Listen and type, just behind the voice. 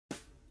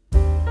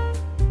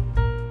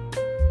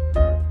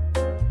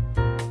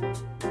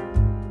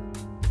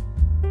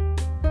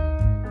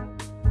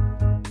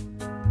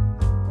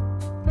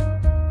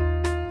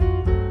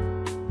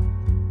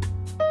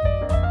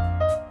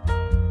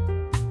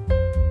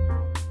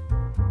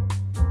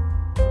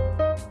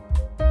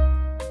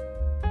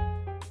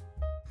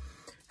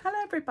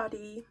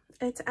everybody,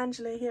 it's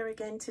Angela here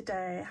again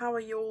today. How are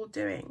you all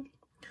doing?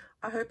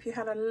 I hope you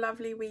had a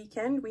lovely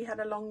weekend. We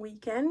had a long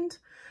weekend,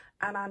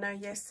 and I know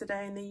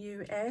yesterday in the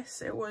US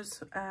it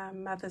was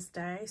Mother's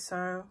Day,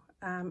 so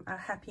a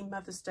happy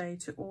Mother's Day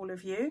to all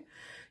of you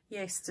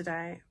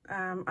yesterday.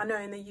 I know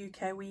in the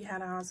UK we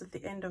had ours at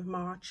the end of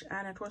March,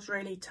 and it was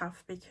really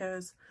tough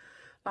because,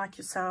 like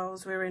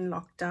yourselves, we're in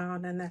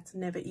lockdown and that's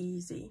never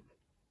easy.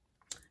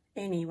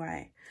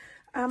 Anyway,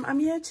 I'm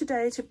here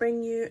today to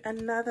bring you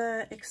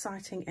another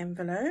exciting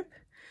envelope.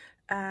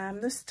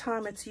 This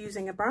time it's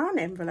using a brown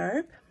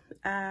envelope,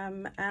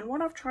 and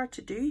what I've tried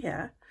to do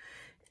here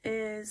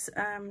is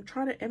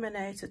try to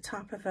emanate a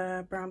type of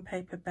a brown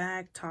paper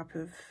bag type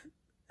of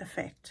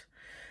effect.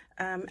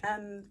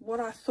 And what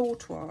I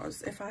thought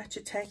was, if I had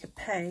to take a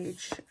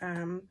page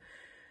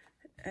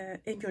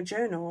in your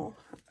journal,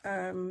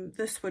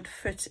 this would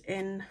fit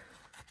in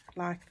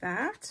like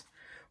that.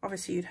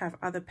 Obviously you'd have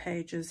other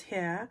pages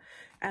here,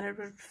 and it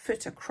would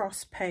fit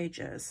across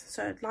pages,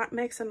 so it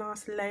makes a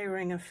nice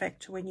layering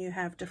effect when you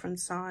have different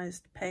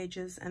sized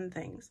pages and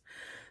things.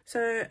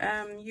 So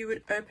you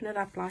would open it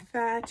up like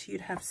that,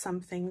 you'd have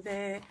something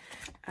there,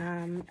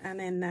 and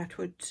then that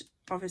would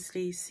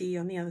obviously see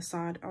on the other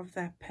side of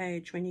that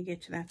page when you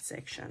get to that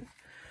section.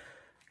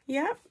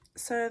 Yeah,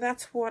 so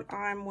that's what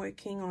I'm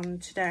working on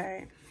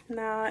today.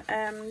 Now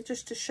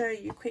just to show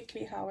you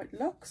quickly how it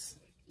looks,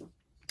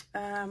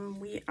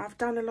 I've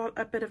done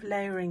a bit of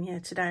layering here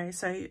today,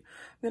 so I'm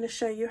going to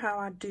show you how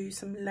I do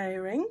some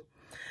layering,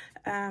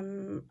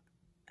 and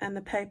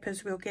the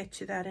papers, we'll get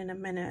to that in a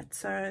minute.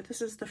 So this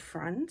is the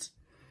front,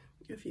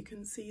 if you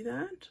can see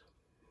that,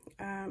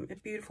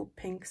 beautiful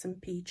pinks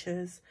and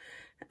peaches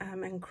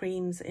and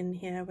creams in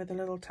here with a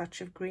little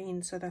touch of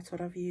green, so that's what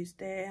I've used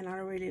there, and I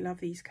really love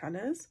these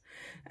colors.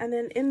 And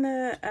then in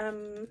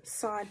the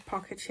side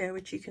pocket here,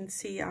 which you can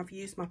see I've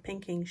used my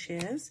pinking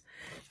shears,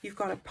 you've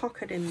got a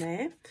pocket in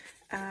there,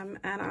 and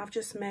I've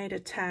just made a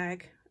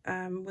tag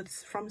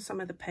from some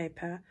of the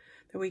paper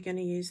that we're going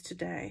to use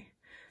today,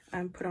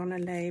 put on a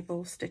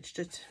label, stitched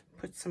it,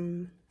 put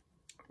some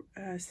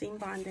seam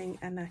binding,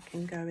 and that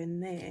can go in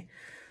there.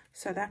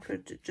 So that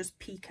would just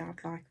peek out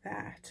like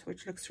that,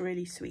 which looks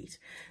really sweet.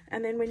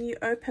 And then when you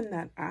open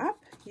that up,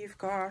 you've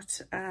got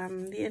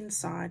the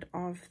inside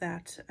of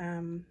that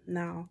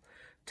now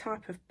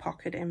type of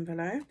pocket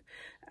envelope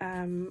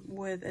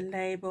with a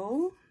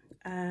label,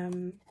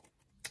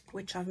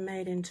 which I've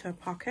made into a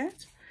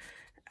pocket,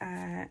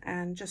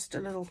 and just a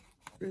little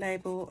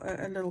label,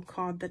 a little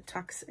card that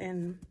tucks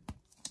in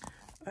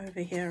over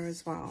here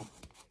as well.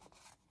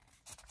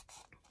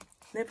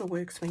 Never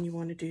works when you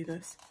want to do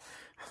this.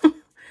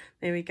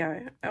 There we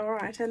go. All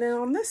right, and then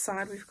on this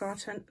side we've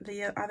got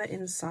the other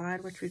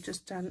inside, which we've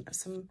just done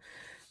some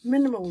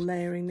minimal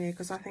layering there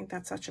because I think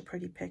that's such a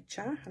pretty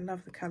picture. I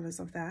love the colors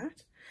of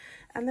that.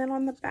 And then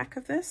on the back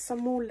of this, some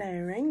more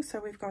layering. So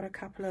we've got a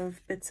couple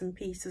of bits and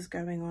pieces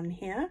going on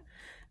here,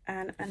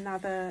 and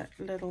another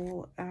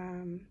little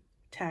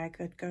tag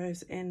that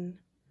goes in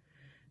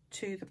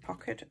to the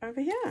pocket over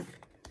here.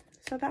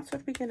 So that's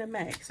what we're going to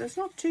make. So it's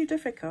not too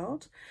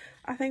difficult.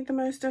 I think the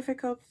most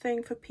difficult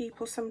thing for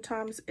people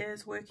sometimes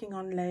is working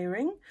on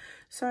layering.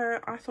 So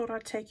I thought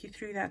I'd take you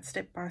through that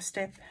step by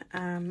step,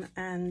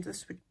 and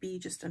this would be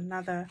just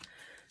another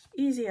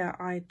easier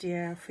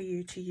idea for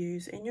you to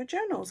use in your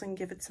journals and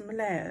give it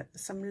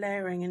some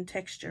layering and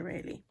texture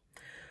really.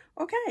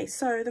 Okay,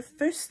 so the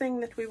first thing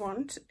that we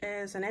want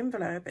is an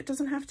envelope. It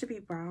doesn't have to be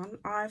brown.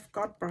 I've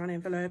got brown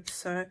envelopes,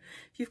 so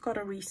if you've got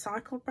a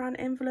recycled brown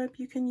envelope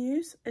you can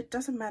use. It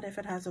doesn't matter if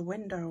it has a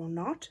window or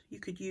not. You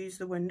could use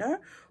the window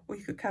or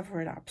you could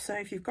cover it up. So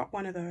if you've got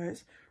one of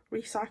those,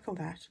 recycle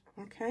that,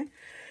 okay?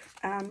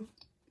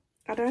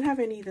 I don't have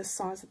any this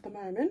size at the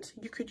moment.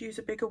 You could use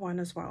a bigger one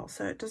as well,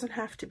 so it doesn't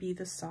have to be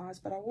this size,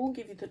 but I will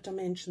give you the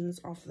dimensions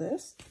of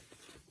this.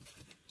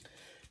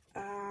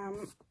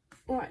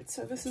 Right,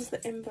 so this is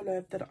the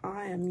envelope that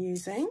I am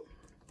using.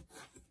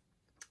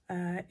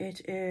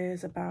 It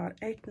is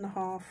about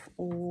 8.5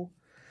 or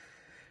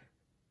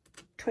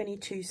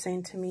 22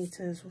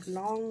 centimeters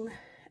long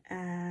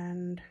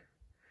and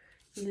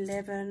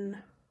 11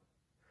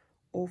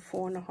 or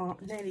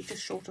 4.5, nearly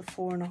just short of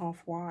 4.5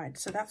 wide.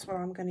 So that's what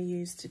I'm going to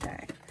use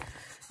today,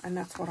 and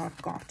that's what I've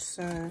got.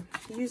 So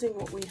using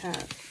what we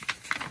have.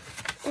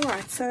 All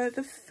right, so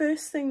the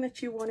first thing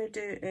that you want to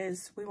do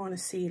is we want to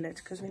seal it,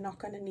 because we're not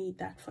going to need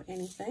that for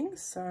anything.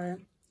 So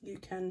you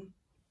can,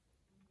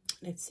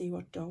 let's see,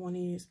 what do I want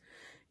to use?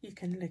 You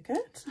can lick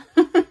it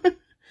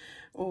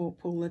or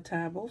pull the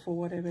tab off, or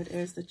whatever it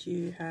is that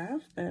you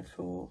have. But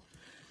for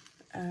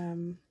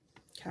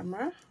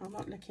camera, I'm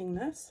not licking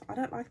this. I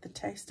don't like the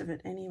taste of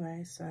it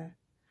anyway, so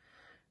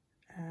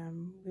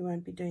we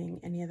won't be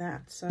doing any of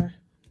that. So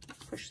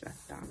push that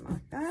down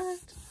like that.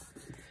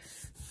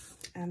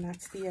 And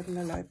that's the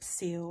envelope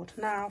sealed.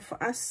 Now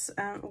for us,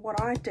 what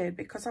I did,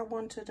 because I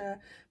wanted a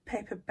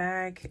paper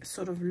bag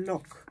sort of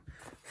look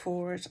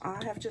for it,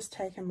 I have just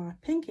taken my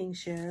pinking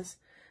shears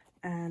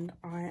and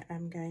I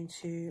am going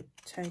to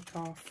take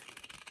off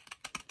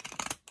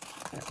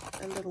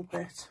a little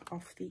bit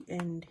off the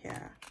end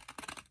here.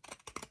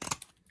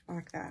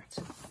 like that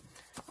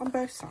on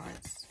both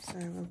sides. So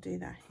we'll do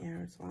that here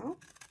as well.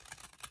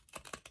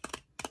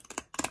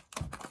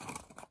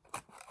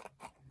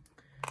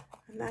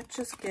 And that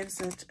just gives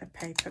it a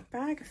paper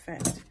bag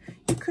effect.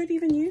 You could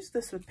even use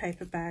this with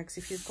paper bags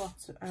if you've got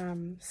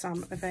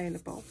some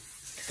available.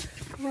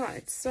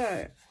 Right,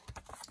 so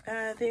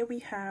there we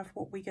have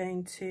what we're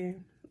going to,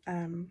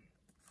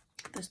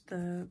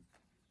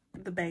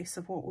 the base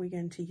of what we're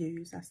going to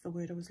use. That's the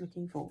word I was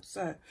looking for.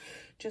 So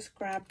just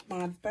grab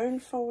my bone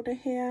folder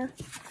here,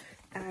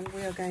 and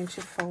we are going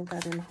to fold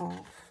that in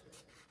half.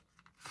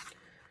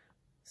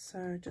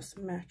 So just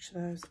match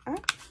those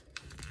up.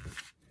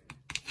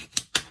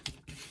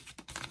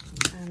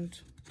 And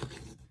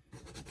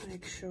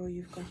make sure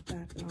you've got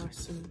that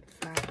nice and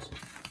flat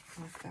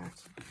like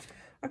that.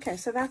 Okay,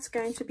 so that's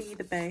going to be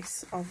the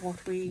base of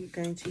what we're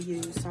going to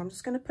use. So I'm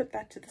just going to put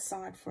that to the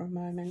side for a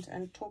moment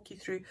and talk you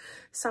through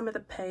some of the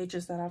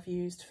pages that I've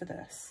used for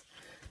this.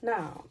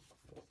 Now,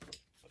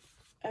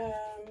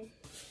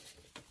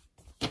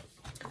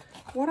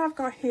 what I've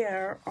got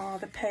here are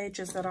the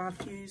pages that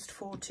I've used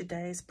for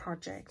today's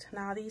project.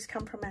 Now, these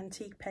come from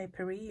Antique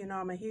Paperie. You know,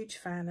 I'm a huge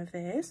fan of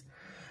theirs.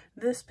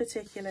 This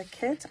particular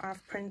kit,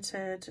 I've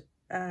printed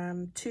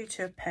 2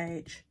 to a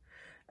page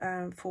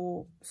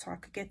so I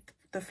could get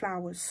the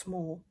flowers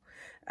small.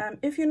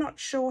 If you're not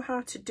sure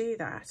how to do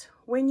that,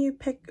 when you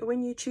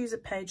choose a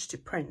page to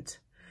print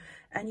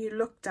and you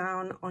look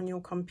down on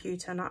your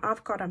computer, now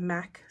I've got a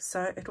Mac,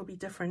 so it'll be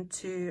different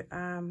to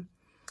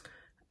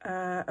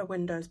a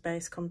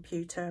Windows-based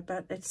computer,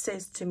 but it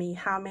says to me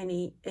how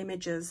many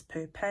images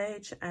per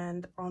page,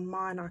 and on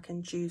mine I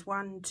can choose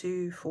 1,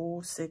 2,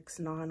 4, 6,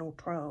 9 or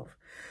 12.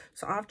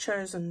 So I've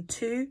chosen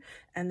 2,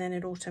 and then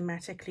it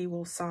automatically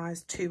will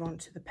size 2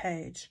 onto the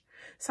page.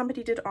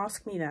 Somebody did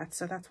ask me that,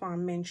 so that's why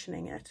I'm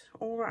mentioning it.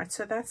 All right,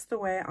 so that's the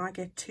way I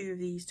get 2 of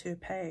these to a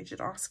page.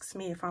 It asks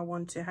me if I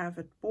want to have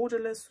it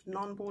borderless,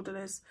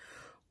 non-borderless,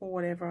 or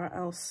whatever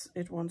else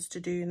it wants to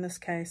do. In this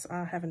case,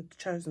 I haven't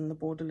chosen the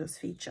borderless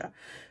feature.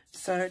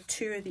 So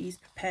 2 of these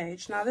per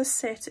page. Now this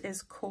set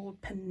is called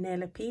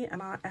Penelope,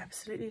 and I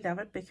absolutely love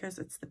it because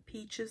it's the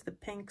peaches, the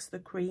pinks, the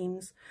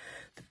creams,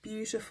 the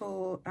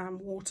beautiful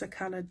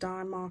watercolor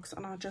die marks,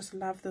 and I just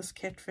love this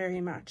kit very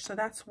much. So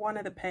that's one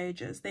of the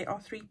pages. There are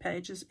 3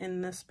 pages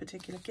in this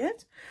particular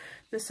kit.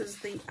 This is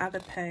the other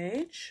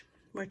page,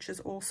 which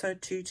is also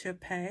 2 to a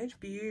page.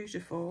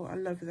 Beautiful, I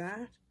love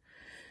that.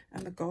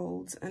 And the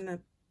golds and the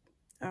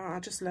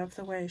I just love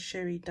the way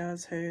Sherry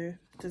does her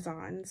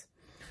designs.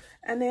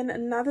 And then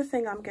another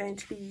thing I'm going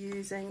to be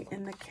using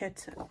in the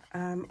kit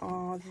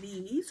are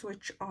these,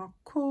 which are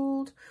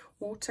called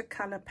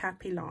Watercolor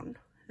Papillon.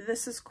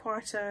 This is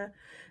quite a,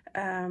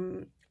 I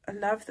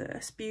love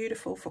this.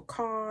 Beautiful for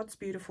cards,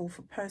 beautiful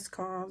for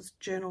postcards,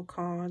 journal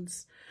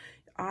cards.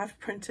 I've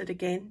printed,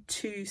 again,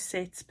 2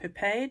 sets per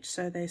page,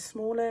 so they're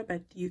smaller,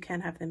 but you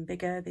can have them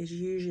bigger. There's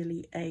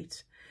usually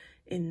 8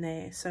 in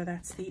there, so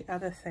that's the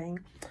other thing.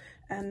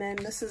 And then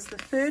this is the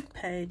 3rd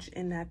page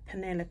in that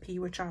Penelope,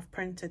 which I've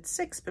printed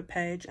 6 per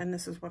page, and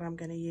this is what I'm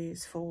going to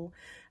use for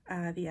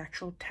the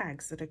actual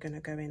tags that are going to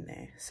go in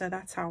there. So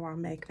that's how I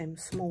make them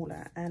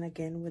smaller, and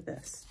again with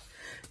this.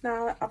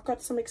 Now, I've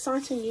got some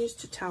exciting news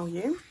to tell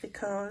you,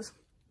 because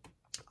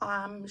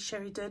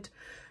Sherry did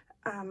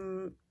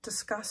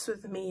discuss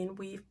with me, and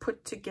we've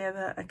put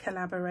together a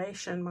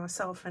collaboration,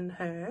 myself and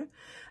her,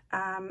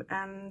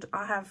 and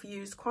I have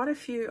used quite a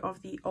few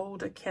of the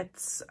older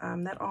kits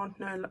that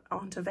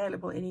aren't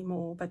available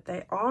anymore, but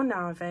they are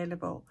now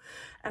available.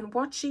 And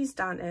what she's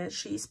done is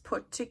she's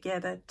put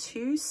together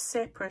 2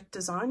 separate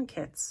design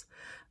kits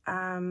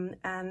and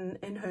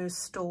in her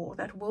store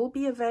that will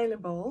be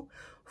available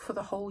for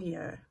the whole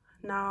year.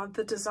 Now,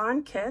 the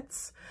design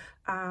kits,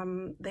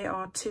 there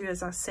are 2,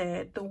 as I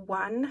said. The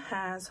one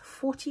has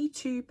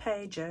 42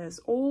 pages,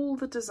 all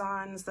the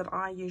designs that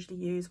I usually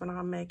use when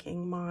I'm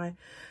making my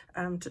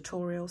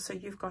tutorials. So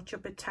you've got your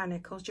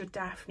botanicals, your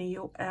Daphne,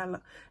 your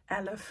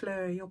Ella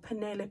Fleur, your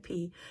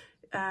Penelope,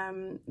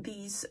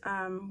 these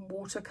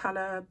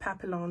watercolor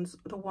papillons,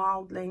 the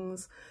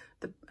wildlings,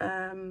 the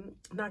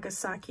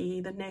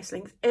Nagasaki, the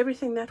nestlings.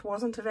 Everything that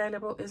wasn't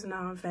available is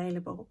now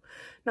available.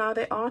 Now,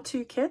 there are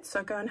 2 kits,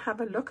 so go and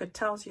have a look. It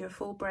tells you a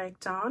full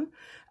breakdown.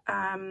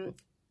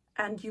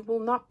 And you will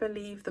not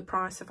believe the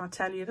price if I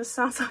tell you. This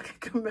sounds like a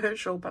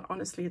commercial, but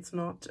honestly it's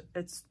not.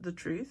 It's the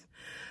truth.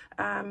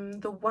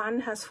 The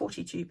one has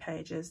 42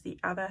 pages, the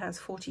other has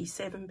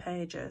 47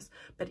 pages,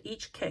 but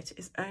each kit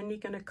is only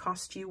going to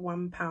cost you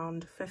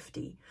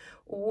 £1.50.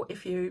 Or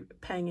if you're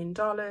paying in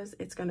dollars,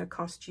 it's going to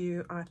cost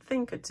you, I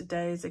think at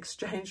today's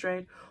exchange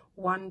rate,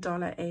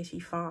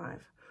 $1.85,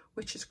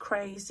 which is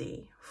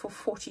crazy for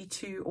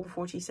 42 or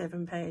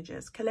 47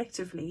 pages.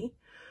 Collectively,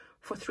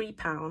 for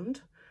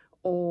 £3,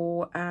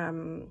 or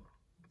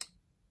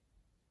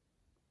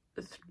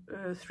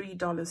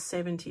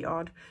 $3.70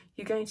 odd,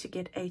 you're going to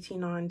get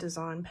 89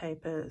 design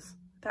papers.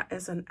 That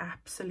is an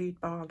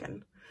absolute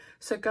bargain.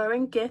 So go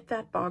and get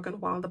that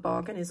bargain while the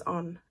bargain is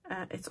on.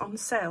 It's on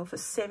sale for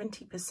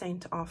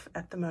 70% off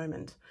at the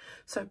moment.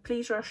 So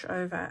please rush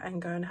over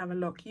and go and have a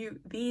look.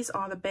 These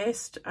are the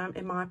best,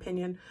 in my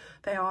opinion.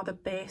 They are the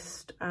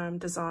best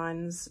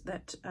designs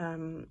that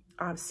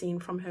I've seen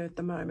from her at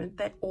the moment.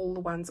 They're all the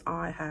ones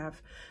I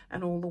have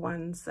and all the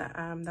ones that,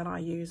 that I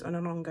use on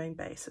an ongoing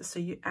basis. So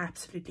you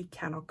absolutely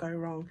cannot go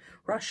wrong.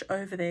 Rush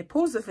over there,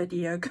 pause the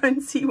video, go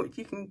and see what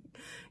you can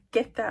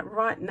get that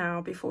right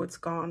now before it's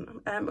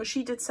gone. Well,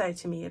 she did say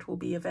to me it will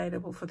be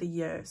available for the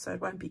year, so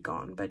it won't be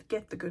gone, but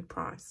get the good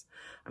price.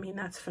 I mean,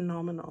 that's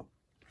phenomenal.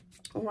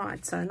 All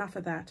right, so enough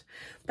of that.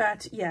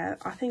 But yeah,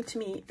 I think to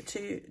me,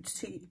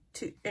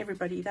 to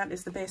everybody, that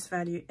is the best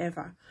value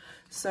ever.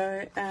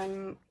 So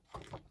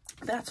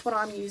that's what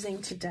I'm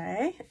using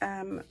today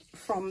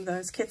from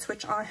those kits,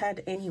 which I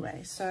had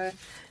anyway. So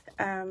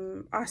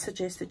I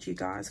suggest that you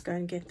guys go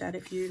and get that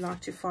if you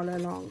like to follow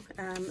along.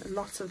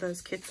 Lots of those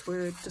kits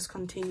were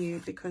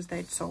discontinued because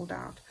they'd sold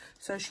out.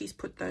 So she's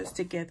put those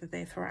together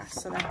there for us.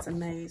 So that's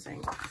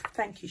amazing.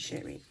 Thank you,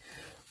 Sherry.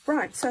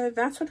 Right, so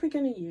that's what we're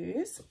going to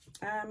use.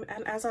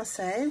 And as I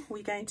say,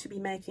 we're going to be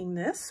making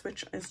this,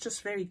 which is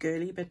just very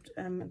girly, but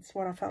it's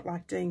what I felt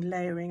like doing,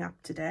 layering up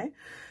today.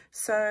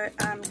 So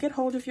get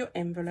hold of your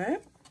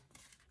envelope,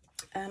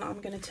 and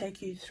I'm going to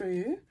take you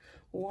through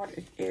what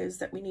it is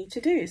that we need to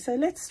do. So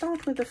let's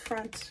start with the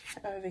front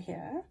over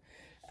here.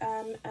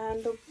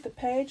 And the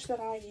page that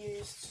I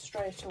used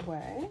straight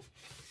away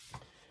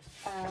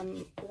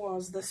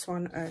was this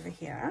one over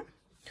here.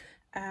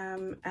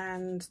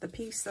 And the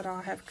piece that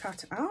I have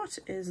cut out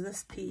is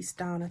this piece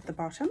down at the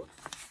bottom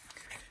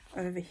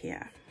over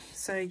here.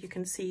 So you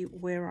can see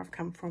where I've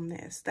come from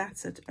there. So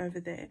that's it over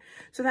there.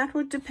 So that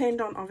would depend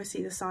on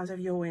obviously the size of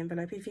your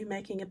envelope if you're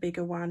making a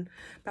bigger one,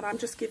 but I'm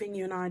just giving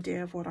you an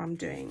idea of what I'm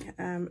doing.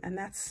 And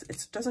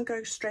it doesn't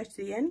go straight to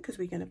the end because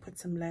we're going to put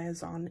some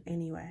layers on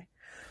anyway.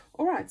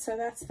 All right, so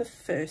that's the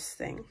first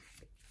thing.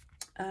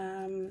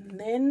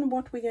 Then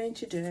what we're going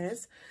to do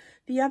is,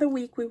 the other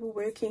week we were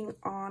working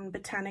on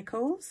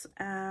botanicals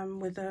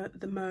with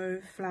the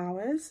mauve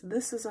flowers.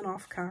 This is an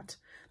offcut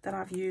that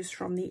I've used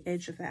from the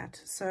edge of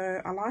that. So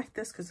I like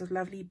this because of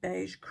lovely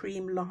beige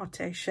cream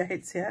latte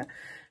shades here.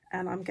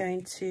 And I'm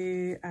going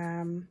to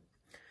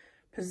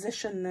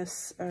position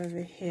this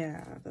over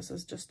here. This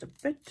is just a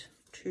bit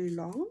too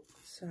long.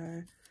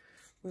 So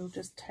we'll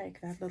just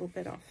take that little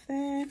bit off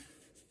there.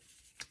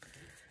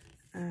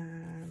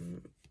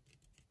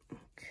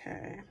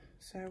 Okay.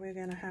 So we're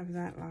going to have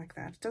that like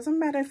that. It doesn't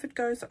matter if it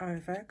goes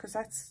over because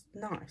that's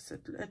nice.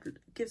 It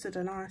gives it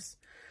a nice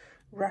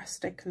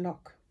rustic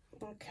look.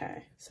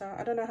 Okay, so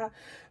I don't know how...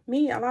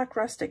 I like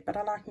rustic, but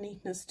I like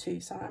neatness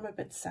too. So I'm a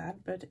bit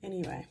sad, but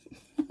anyway.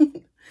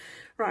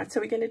 Right,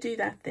 so we're going to do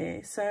that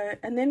there. So,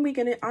 and then we're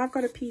going to... I've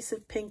got a piece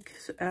of pink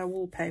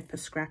wallpaper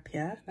scrap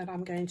here that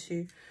I'm going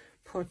to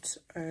put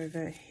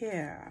over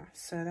here.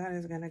 So that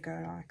is going to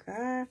go like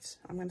that.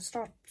 I'm going to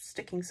start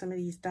sticking some of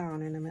these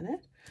down in a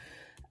minute.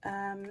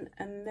 And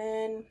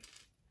then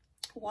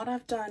what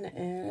I've done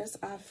is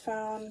I've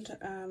found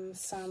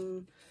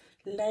some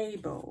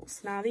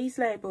labels. Now these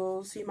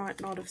labels you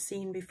might not have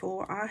seen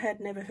before. I had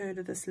never heard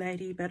of this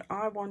lady, but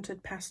I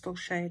wanted pastel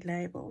shade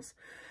labels.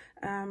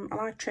 I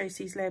like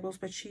Tracy's labels,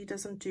 but she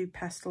doesn't do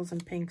pastels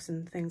and pinks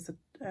and things.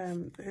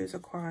 That hers are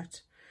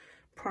quite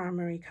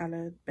primary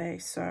colored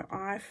base. So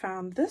I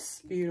found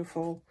this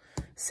beautiful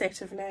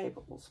set of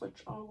labels,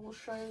 which I will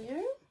show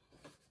you.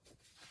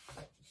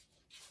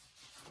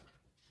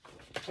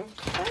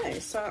 Okay,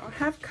 so I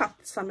have cut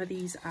some of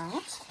these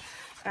out,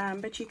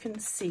 but you can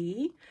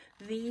see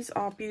these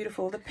are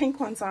beautiful. The pink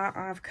ones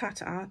I've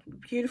cut out,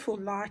 beautiful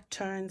light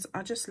tones.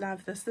 I just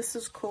love this. This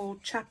is called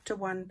Chapter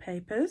 1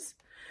 Papers,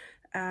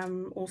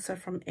 also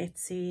from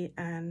Etsy,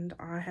 and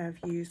I have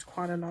used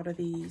quite a lot of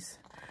these,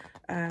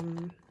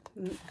 and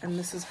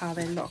this is how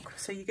they look.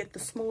 So you get the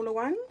smaller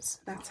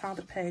ones. That's how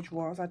the page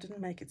was. I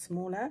didn't make it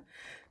smaller.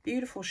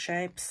 Beautiful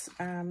shapes,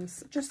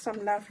 just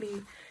some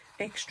lovely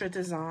extra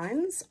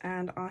designs,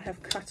 and I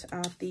have cut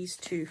out these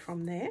two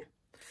from there,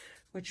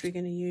 which we're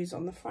going to use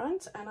on the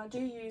front, and I do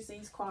use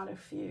these quite a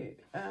few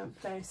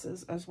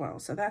places as well.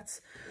 So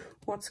that's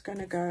what's going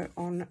to go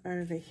on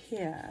over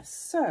here.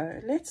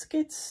 So let's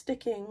get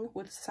sticking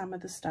with some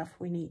of the stuff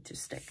we need to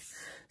stick.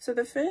 So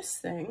the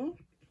first thing,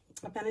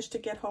 I managed to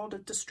get hold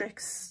of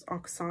Distress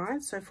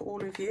Oxide. So for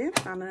all of you,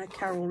 I know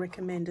Carol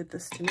recommended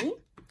this to me.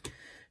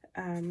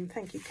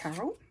 Thank you,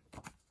 Carol.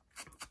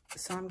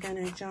 So I'm going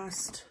to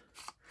just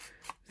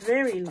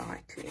very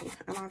lightly,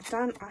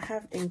 and I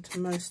have inked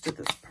most of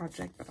this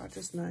project, but I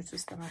just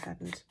noticed that I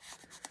hadn't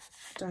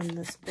done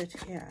this bit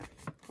here.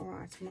 All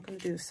right, I'm not going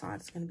to do the side,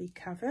 it's going to be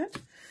covered,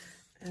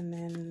 and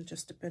then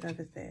just a bit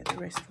over there. The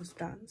rest was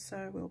done,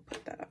 so we'll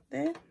put that up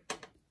there.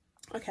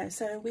 Okay,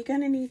 so we're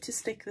going to need to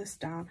stick this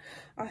down.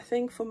 I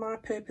think for my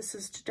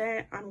purposes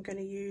today, I'm going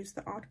to use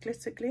the art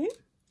glitter glue,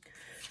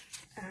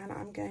 and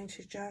I'm going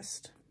to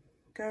just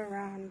go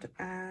around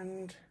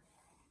and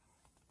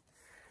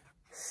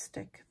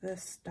stick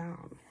this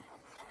down.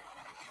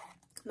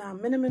 Now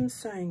minimum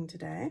sewing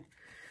today,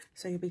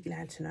 So you'll be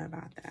glad to know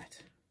about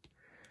that.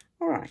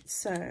 All right,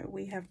 so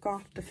we have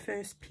got the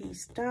first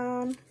piece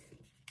down.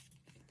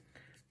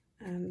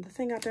 And the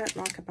thing I don't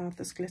like about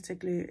this glitter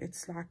glue,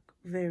 it's like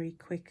very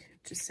quick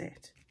to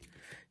set.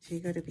 So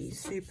you've got to be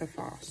super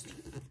fast.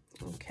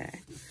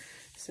 Okay,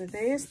 so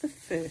there's the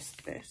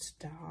first bit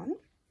done.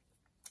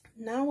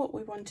 Now what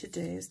we want to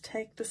do is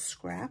take the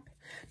scrap.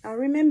 Now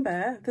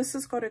remember, this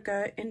has got to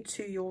go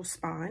into your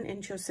spine,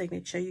 into your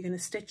signature. You're going to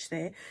stitch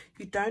there.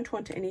 You don't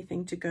want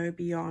anything to go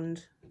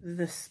beyond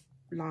this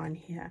line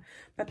here.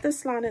 But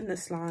this line and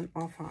this line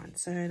are fine.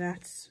 So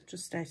that's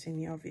just stating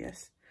the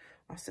obvious,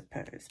 I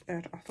suppose.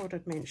 But I thought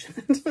I'd mention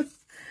it.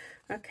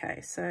 Okay,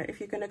 so if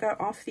you're going to go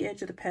off the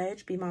edge of the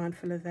page, be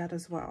mindful of that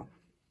as well.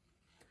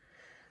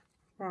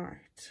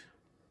 Right.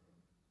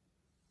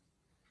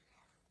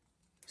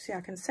 See,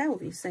 I can say all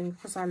these things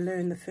because I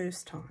learned the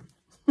first time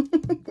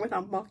when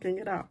I'm mocking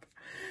it up.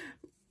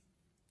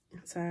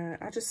 So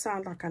I just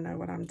sound like I know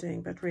what I'm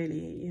doing, but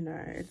really, you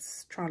know,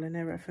 it's trial and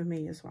error for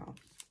me as well.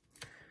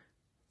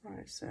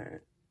 Right, so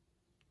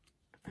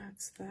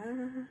that's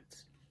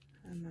that,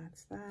 and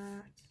that's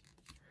that.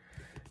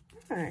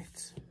 Right,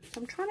 so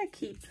I'm trying to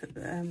keep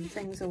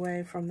things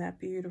away from that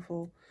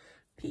beautiful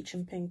peach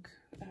and pink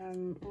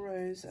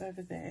rose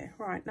over there.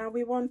 Right, now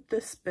we want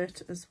this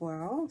bit as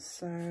well,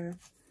 so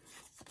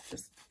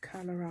just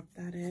colour up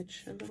that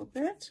edge a little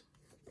bit.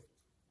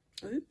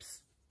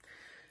 Oops.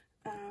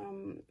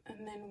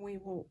 And then we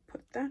will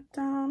put that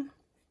down.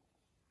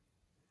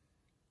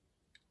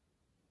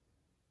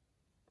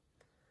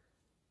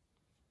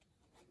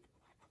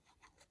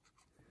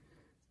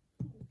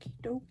 Okie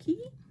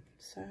dokie.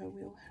 So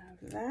we'll have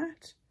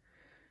that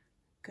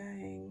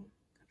going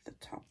at the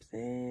top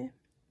there,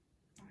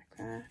 like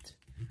that.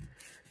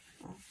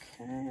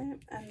 Okay,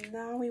 and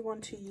now we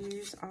want to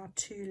use our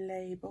two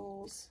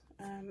labels.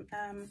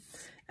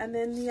 And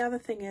then the other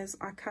thing is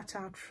I cut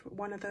out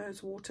one of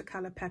those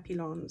watercolor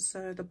papillons.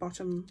 So the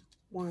bottom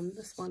one,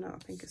 this one I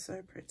think is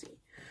so pretty.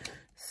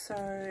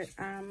 So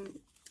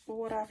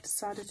what I've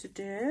decided to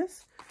do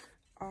is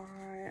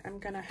I am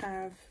going to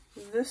have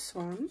this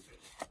one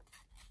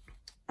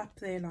up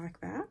there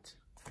like that.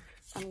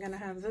 I'm going to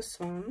have this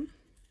one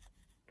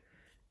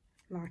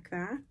like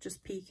that,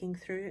 just peeking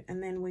through,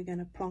 and then we're going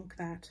to plonk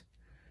that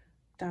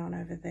down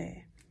over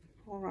there.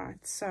 All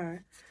right, so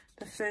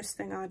the first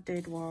thing I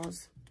did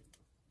was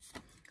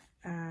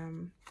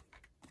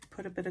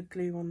put a bit of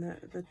glue on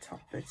the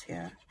top bit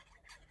here,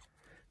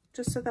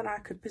 just so that I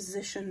could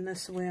position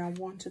this where I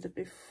wanted it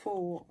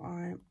before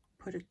I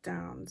put it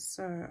down.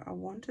 So I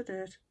wanted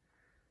it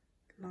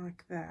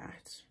like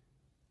that.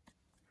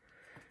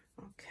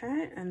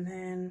 Okay, and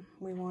then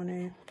we want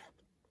to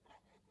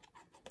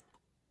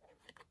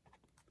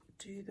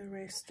do the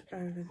rest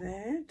over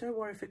there. Don't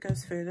worry if it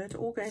goes further, it's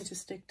all going to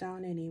stick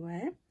down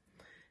anyway.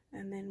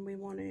 And then we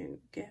want to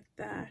get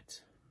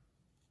that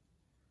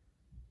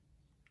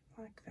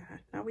like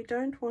that. Now we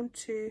don't want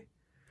to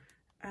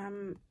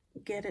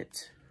get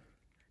it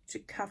to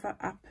cover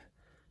up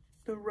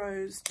the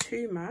rose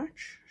too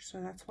much,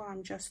 so that's why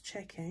I'm just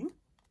checking.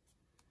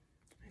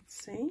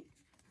 Let's see,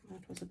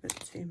 that was a bit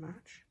too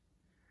much.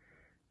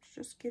 It's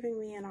just giving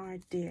me an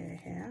idea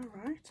here,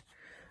 right?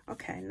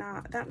 Okay,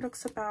 now that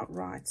looks about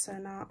right, so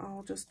now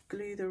I'll just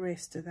glue the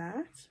rest of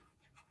that.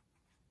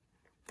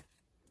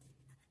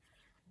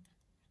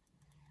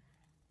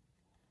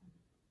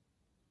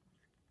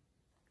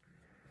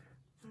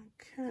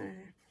 Okay,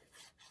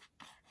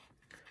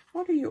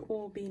 what have you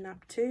all been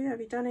up to?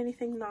 Have you done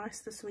anything nice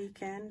this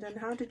weekend, and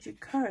how did you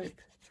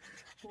cope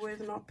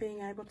with not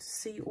being able to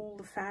see all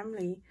the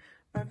family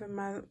over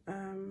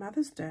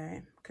Mother's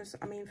Day? Because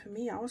I mean, for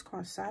me, I was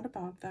quite sad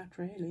about that,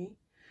 really.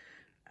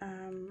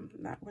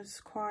 That was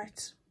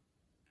quite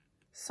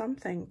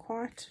something,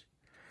 quite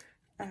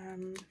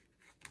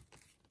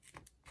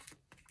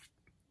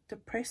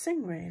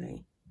depressing,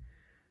 really.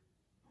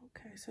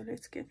 Okay, so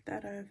let's get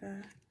that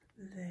over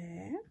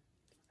there.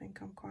 I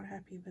think I'm quite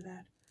happy with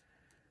that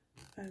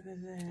over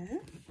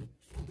there.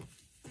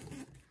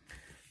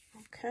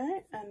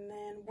 Okay, and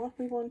then what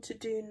we want to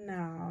do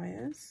now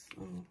is,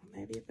 oh,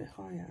 maybe a bit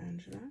higher,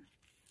 Angela.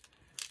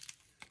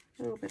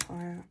 A little bit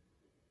higher.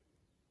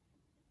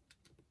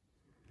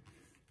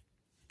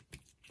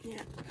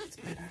 Yeah, that's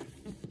better.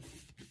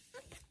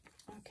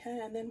 Okay,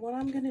 and then what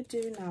I'm going to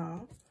do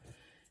now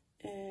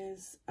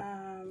is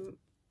I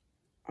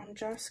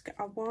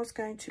was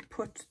going to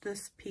put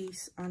this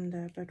piece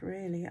under, but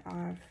really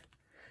I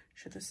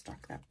should have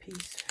stuck that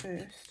piece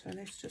first. So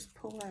let's just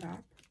pull that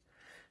up.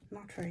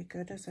 Not very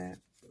good, is it?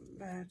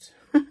 But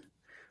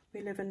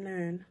we live and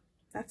learn.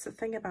 That's the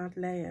thing about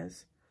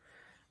layers.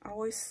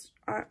 I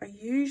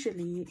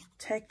usually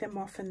take them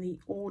off in the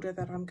order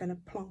that I'm going to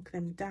plonk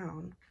them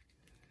down.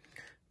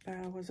 But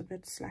I was a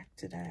bit slack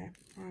today.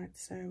 Right,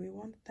 so we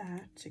want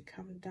that to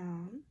come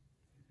down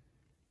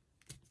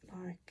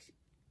like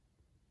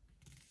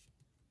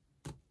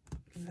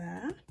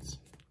that.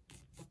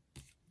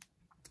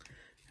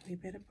 We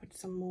better put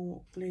some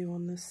more glue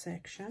on this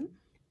section.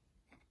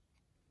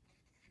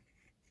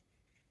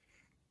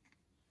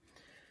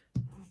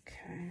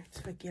 Okay. it's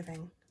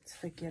forgiving. It's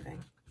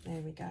forgiving.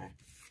 There we go.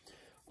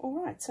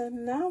 All right, so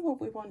now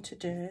what we want to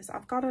do is,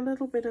 I've got a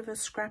little bit of a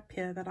scrap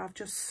here that I've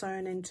just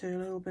sewn into a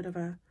little bit of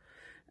a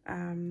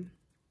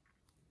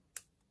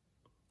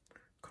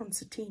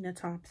concertina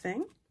type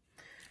thing.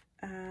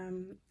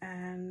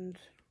 And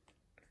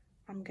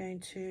I'm going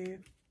to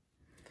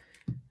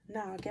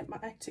now get my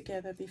act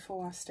together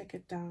before I stick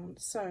it down.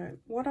 So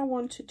what I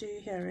want to do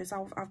here is,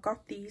 I've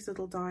got these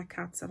little die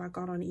cuts that I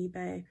got on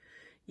eBay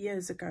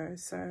years ago.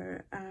 So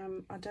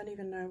I don't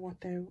even know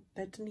what they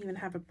didn't even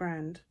have a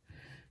brand.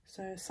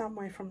 So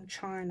somewhere from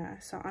China.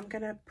 So I'm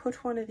going to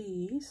put one of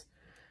these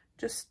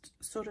just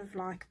sort of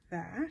like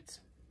that.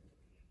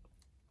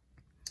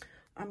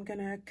 I'm going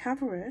to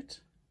cover it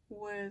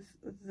with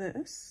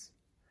this,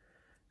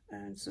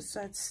 and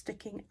so it's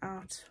sticking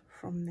out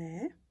from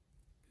there.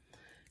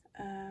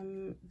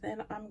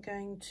 Then I'm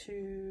going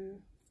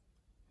to,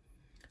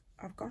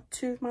 I've got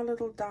two of my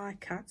little die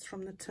cuts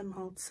from the Tim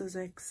Holtz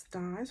X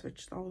dies,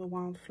 which are the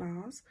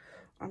wildflowers.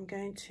 I'm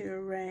going to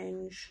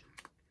arrange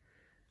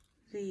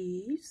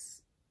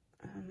these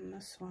and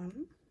this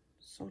one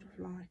sort of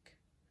like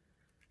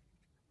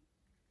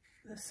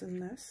this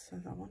and this. So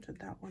I wanted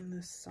that one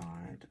this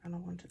side, and I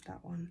wanted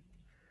that one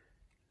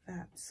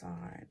that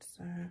side.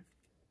 So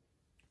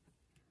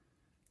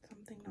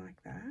something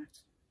like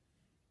that.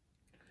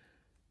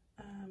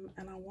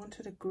 And I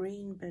wanted a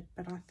green bit,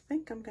 but I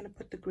think I'm going to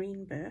put the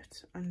green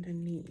bit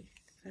underneath.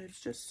 So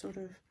it's just sort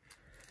of,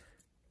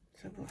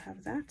 so we'll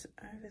have that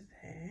over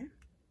there,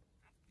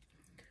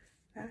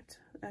 that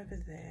over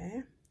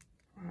there.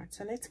 Right,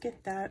 so let's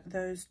get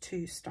those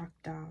two stuck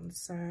down.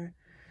 So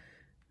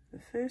the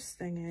first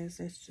thing is,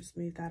 let's just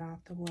move that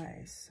out the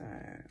way. So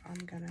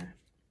I'm going to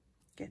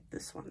get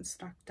this one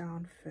stuck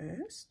down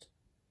first.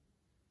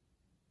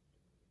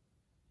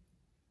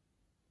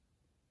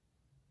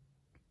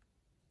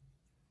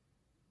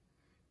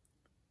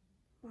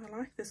 I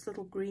like this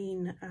little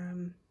green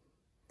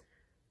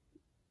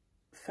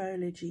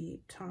foliagey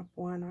type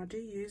one. I do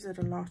use it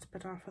a lot,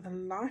 but for the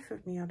life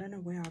of me, I don't know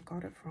where I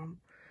got it from.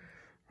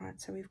 Right,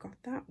 so we've got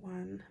that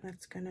one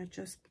that's going to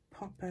just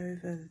pop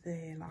over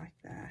there like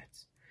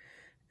that.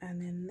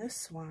 And then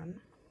this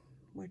one,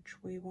 which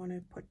we want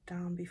to put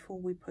down before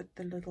we put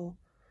the little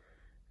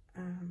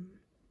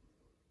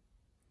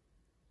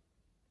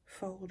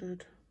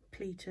folded,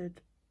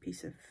 pleated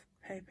piece of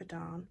paper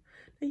down.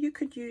 Now you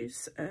could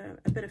use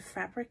a bit of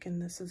fabric in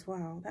this as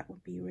well. That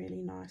would be really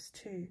nice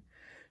too.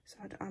 So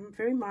I'm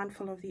very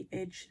mindful of the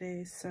edge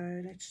there,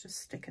 so let's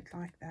just stick it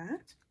like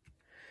that.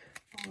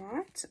 All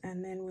right,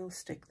 and then we'll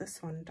stick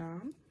this one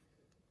down.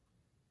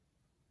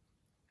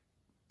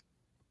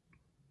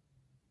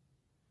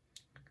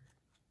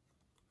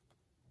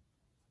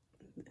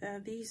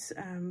 These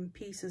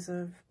pieces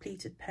of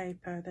pleated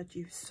paper that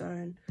you've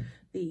sewn,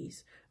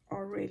 these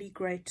are really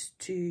great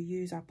to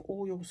use up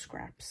all your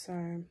scraps,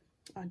 so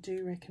I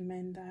do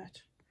recommend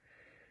that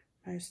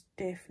most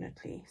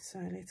definitely. So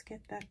let's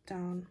get that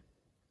down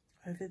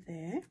over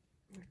there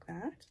like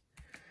that.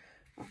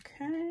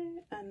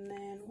 Okay, and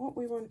then what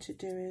we want to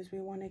do is we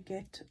want to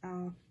get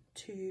our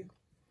two,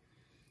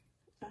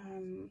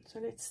 so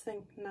let's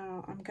think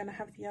now, I'm going to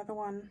have the other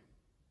one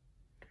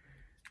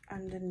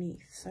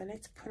underneath. So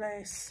let's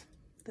place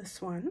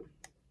this one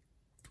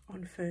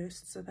on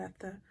first so that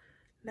the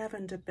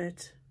lavender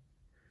bit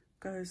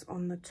goes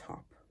on the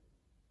top.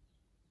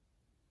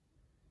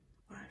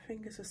 My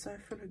fingers are so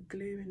full of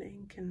glue and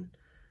ink, and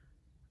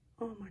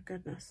oh my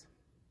goodness.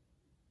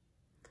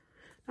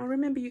 Now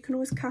remember, you can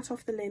always cut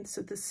off the lengths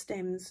of the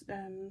stems,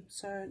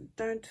 so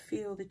don't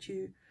feel that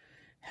you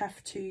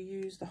have to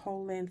use the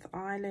whole length.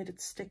 I let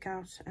it stick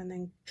out and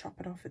then chop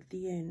it off at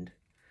the end.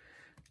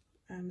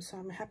 So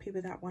I'm happy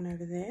with that one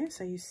over there.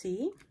 So you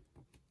see,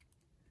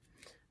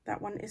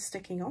 that one is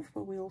sticking off,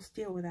 but we'll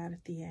deal with that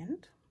at the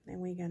end. Then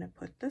we're going to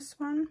put this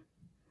one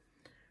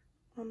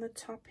on the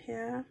top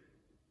here,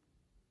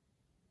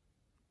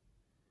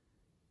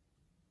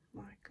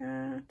 like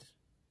that.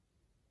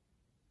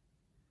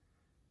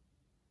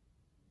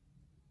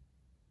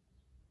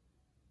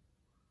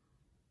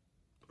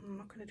 I'm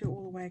not going to do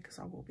all the way because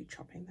I will be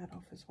chopping that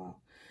off as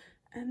well.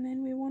 And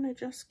then we want to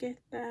just get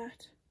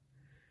that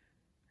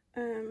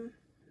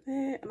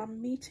there, and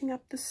I'm meeting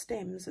up the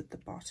stems at the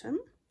bottom.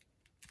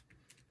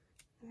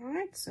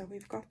 Right, so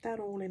we've got that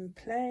all in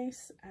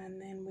place,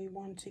 and then we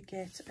want to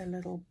get a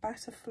little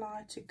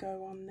butterfly to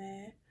go on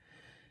there.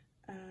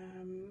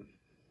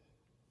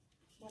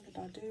 What did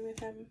I do with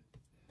him?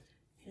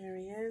 Here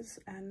he is,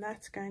 and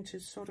that's going to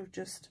sort of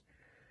just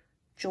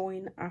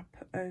join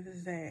up over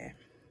there.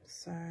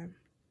 So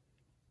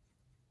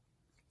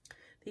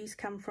these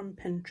come from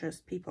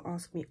Pinterest. People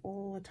ask me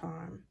all the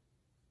time.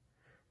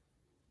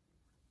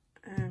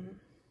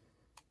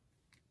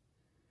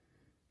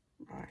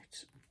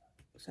 Right,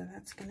 so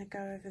that's going to go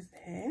over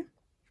there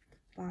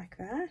like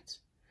that.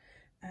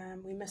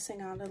 We're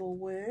missing our little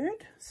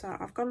word. So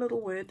I've got a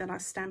little word that I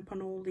stamp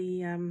on all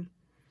the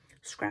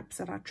scraps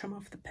that I trim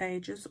off the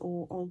pages,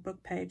 or old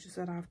book pages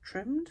that I've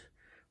trimmed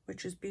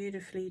which is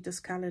beautifully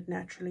discolored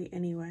naturally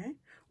anyway,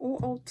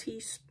 or old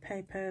tea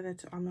paper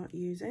that I'm not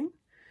using.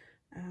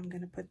 I'm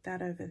going to put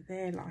that over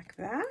there like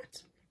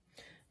that.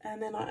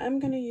 And then I am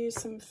going to use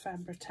some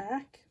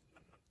Fabri-Tac,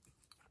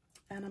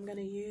 and I'm going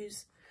to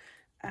use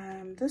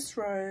this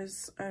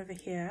rose over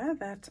here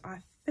that I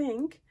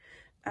think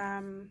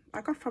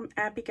I got from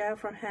Abigail,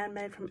 from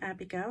Handmade from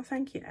Abigail.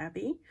 Thank you,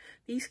 Abby.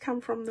 These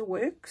come from the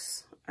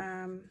works,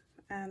 and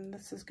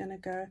this is going to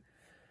go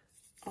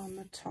on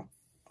the top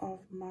of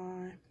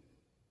my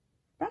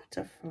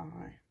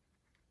butterfly.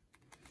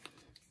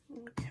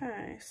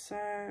 Okay,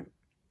 so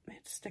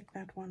let's stick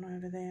that one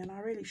over there, and I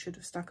really should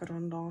have stuck it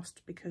on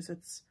last because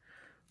it's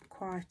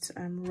quite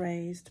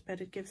raised,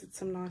 but it gives it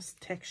some nice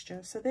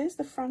texture. So there's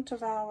the front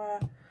of our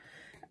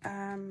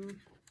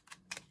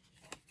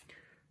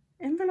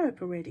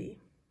envelope already,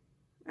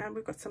 and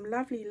we've got some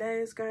lovely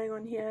layers going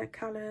on here,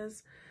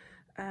 colors,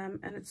 and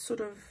it's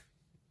sort of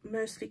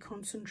mostly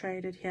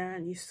concentrated here,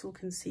 and you still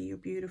can see your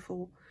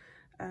beautiful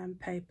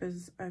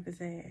papers over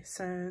there.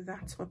 So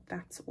that's what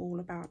that's all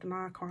about, and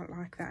I quite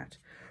like that.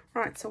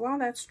 Right, so while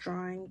that's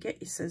drying,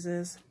 get your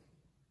scissors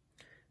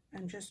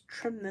and just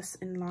trim this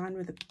in line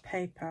with the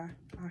paper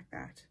like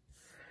that.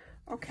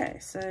 Okay,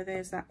 so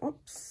there's that.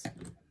 Oops,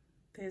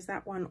 there's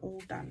that one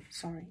all done,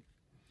 sorry.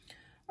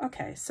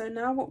 Okay, so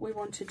now what we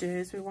want to do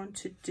is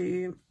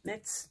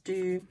let's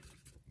do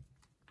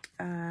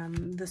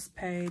this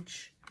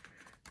page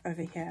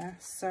over here.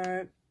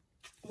 So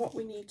what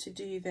we need to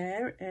do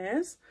there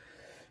is,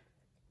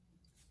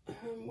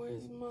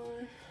 where's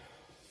my,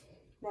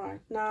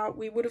 right, now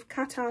we would have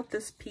cut out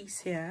this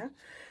piece here.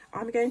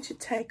 I'm going to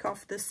take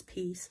off this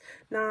piece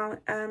now,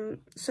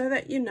 so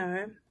that you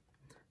know,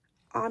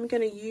 I'm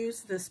going to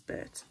use this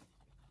bit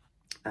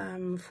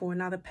for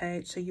another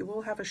page, so you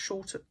will have a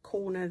shorter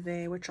corner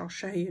there, which I'll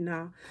show you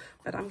now,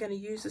 but I'm going to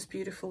use this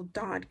beautiful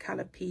dyed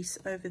color piece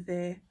over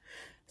there.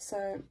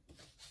 So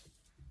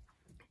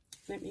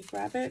let me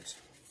grab it.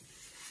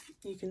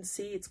 You can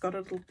see it's got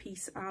a little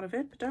piece out of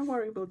it, but don't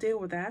worry, we'll deal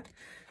with that.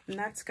 And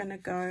that's going to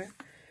go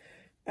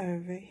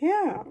over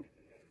here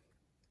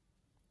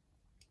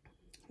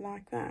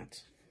like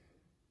that.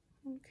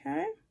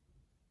 Okay,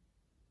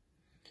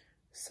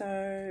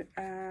 so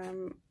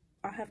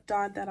I have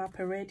dyed that up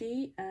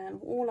already, and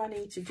all I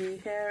need to do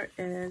here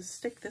is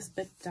stick this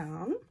bit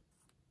down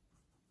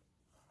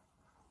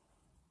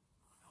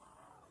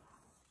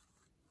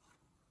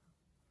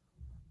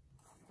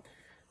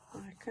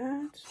like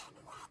that.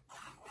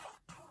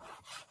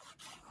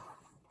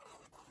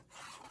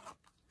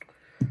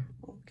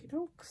 Okie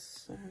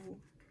dokes. So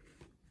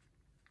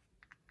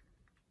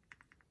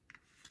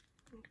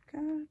like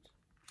that.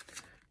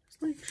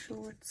 Just make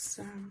sure it's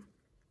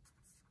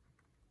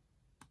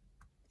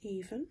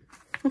even.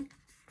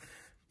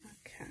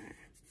 Okay,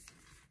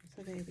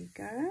 so there we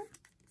go.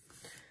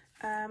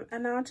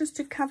 And now, just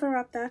to cover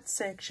up that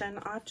section,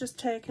 I've just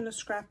taken a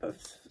scrap of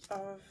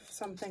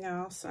something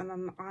else,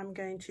 and I'm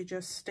going to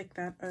just stick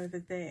that over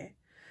there,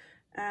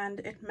 and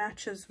it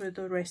matches with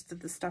the rest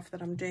of the stuff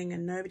that I'm doing,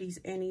 and nobody's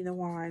any the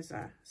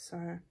wiser,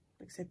 so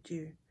except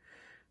you.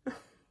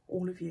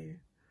 All of you.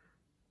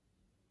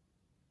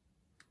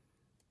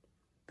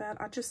 But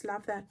I just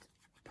love that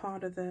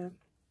part of the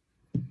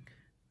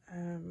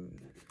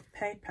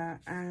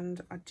paper, and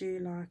I do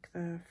like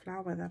the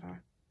flower that I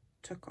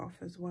took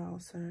off as well,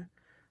 so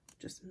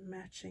just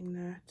matching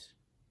that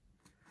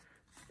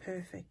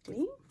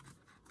perfectly.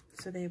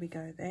 So there we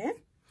go there.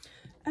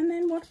 And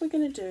then what we're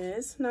going to do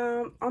is,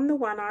 now on the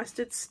one I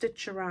did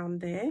stitch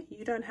around there.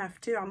 You don't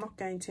have to, I'm not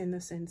going to in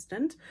this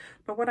instant,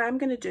 but what I'm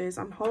going to do is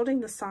I'm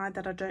holding the side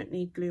that I don't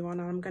need glue on,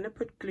 and I'm going to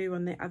put glue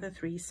on the other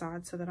three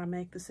sides so that I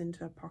make this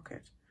into a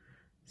pocket.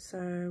 So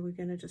we're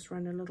going to just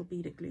run a little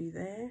bead of glue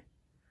there,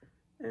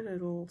 a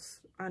little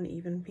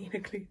uneven bead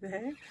of glue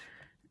there,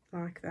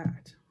 like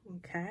that.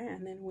 Okay,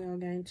 and then we're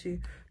going to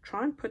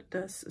try and put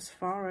this as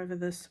far over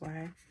this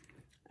way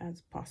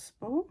as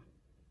possible,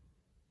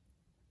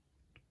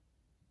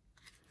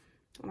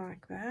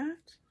 like that.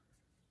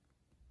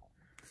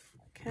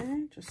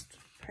 Okay, just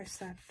press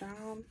that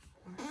down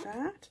like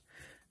that,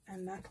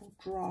 and that'll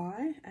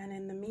dry. And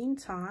in the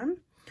meantime,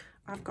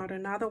 I've got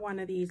another one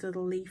of these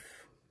little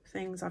leaf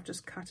things. I've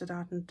just cut it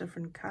out in a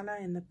different color,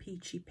 in the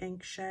peachy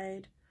pink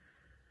shade,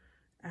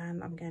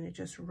 and I'm going to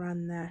just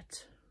run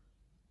that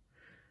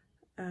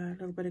a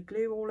little bit of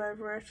glue all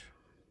over it.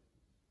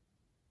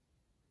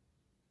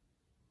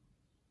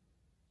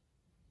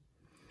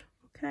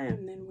 Okay,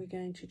 and then we're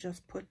going to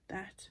just put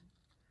that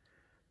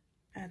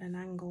at an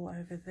angle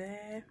over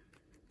there.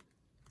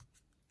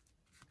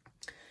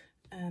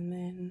 And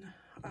then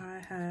I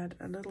had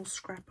a little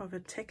scrap of a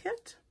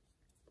ticket,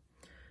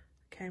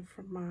 came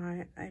from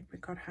my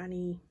Apricot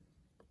Honey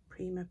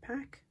Prima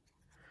pack.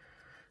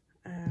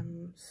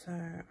 So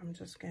I'm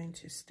just going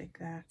to stick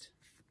that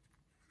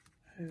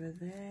over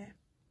there.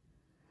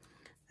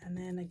 And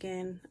then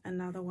again,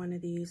 another one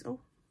of these, oh,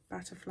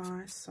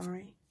 butterflies,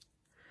 sorry.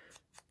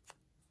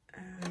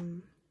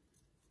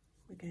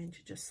 We're going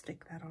to just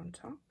stick that on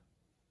top,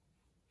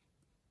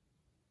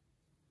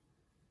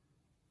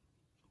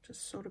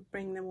 Just sort of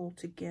bring them all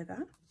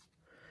together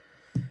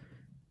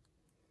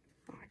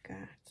like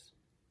that.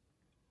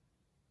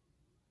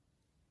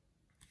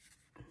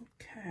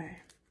 Okay,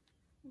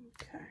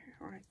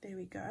 all right, there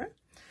we go.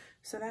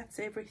 So that's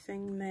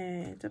everything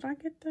there. Did I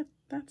get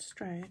that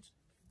straight?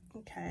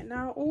 Okay,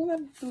 now all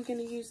that we're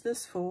going to use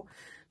this for,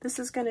 this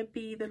is going to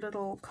be the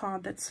little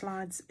card that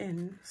slides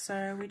in.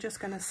 So we're just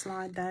going to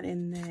slide that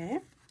in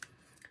there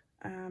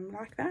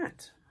like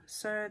that.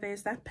 So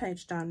there's that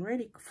page done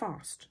really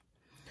fast.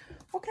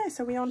 Okay,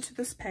 so we're on to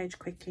this page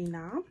quickly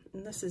now,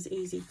 and this is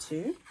easy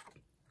too.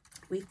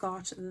 We've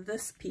got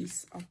this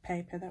piece of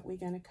paper that we're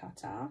going to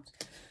cut out.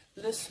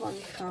 This one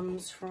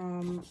comes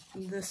from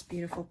this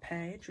beautiful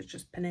page, which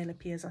is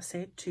Penelope, as I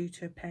said, 2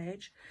 to a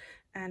page.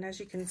 And as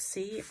you can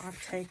see,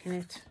 I've taken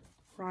it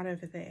right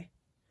over there.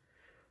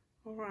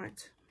 All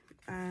right,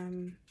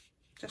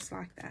 just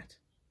like that.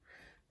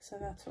 So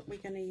that's what we're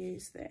going to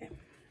use there.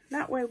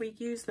 That way we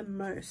use the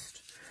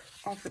most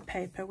of the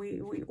paper. We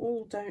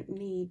all don't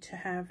need to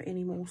have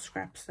any more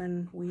scraps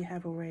than we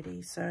have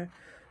already. So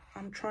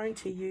I'm trying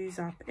to use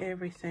up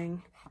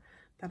everything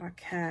that I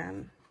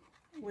can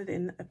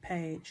within a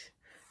page.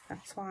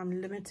 That's why I'm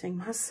limiting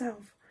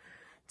myself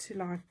to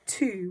like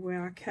 2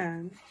 where I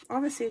can.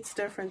 Obviously it's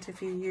different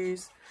if you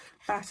use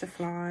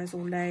butterflies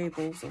or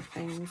labels or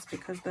things,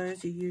 because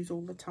those you use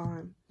all the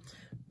time.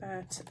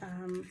 But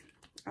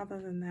other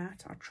than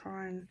that, I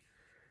try and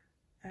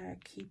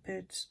keep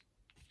it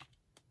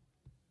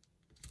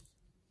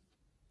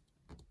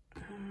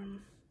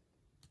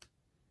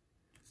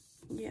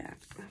yeah,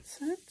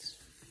 that's it.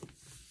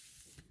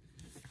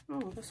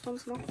 Oh, this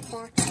one's not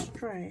quite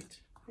straight.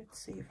 Let's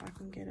see if I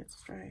can get it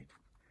straight.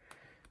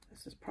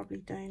 This is probably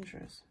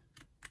dangerous.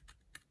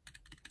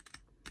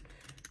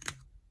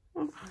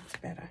 Oh, that's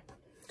better.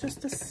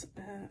 Just a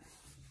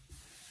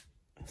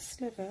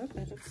sliver,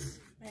 but it's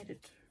made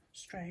it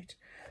straight.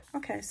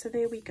 Okay, so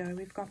there we go.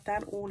 We've got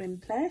that all in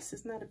place.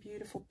 Isn't that a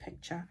beautiful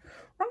picture?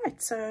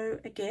 Right, so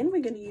again,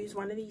 we're going to use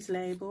one of these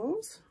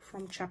labels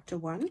from chapter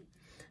 1.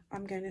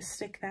 I'm going to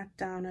stick that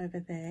down over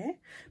there,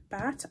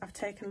 but I've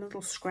taken a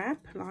little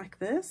scrap like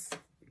this.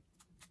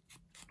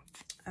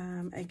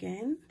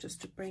 Again,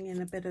 just to bring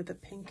in a bit of the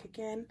pink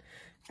again,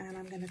 and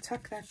I'm going to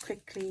tuck that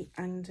quickly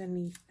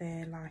underneath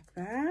there like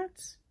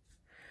that,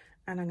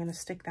 and I'm going to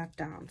stick that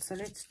down. So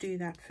let's do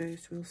that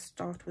first. We'll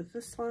start with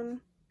this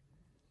one.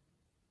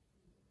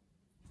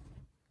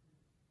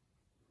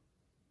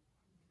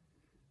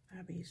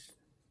 Abby's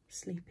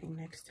sleeping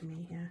next to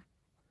me here,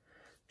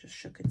 just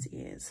shook its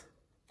ears.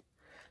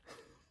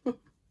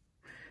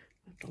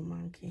 Little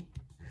monkey.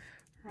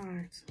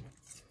 Right,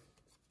 it's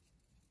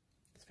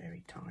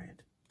very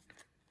tired.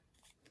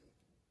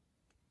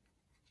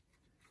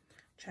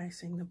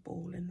 Chasing the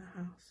ball in the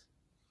house.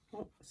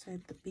 Oh,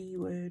 said the B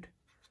word.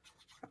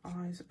 Her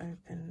eyes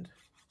opened.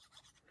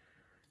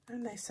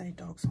 And they say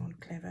dogs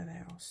aren't clever. They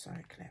are so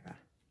clever.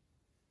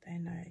 They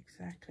know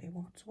exactly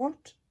what's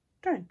what,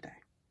 don't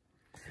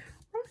they?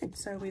 Right,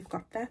 so we've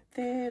got that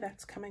there.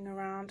 That's coming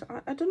around.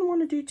 I didn't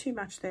want to do too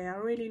much there. I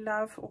really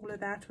love all of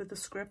that with the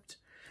script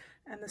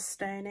and the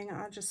staining.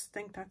 I just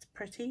think that's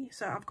pretty.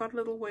 So I've got a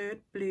little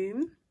word,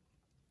 bloom.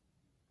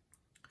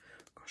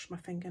 Gosh, my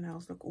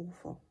fingernails look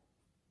awful.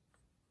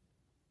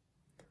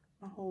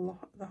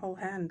 The whole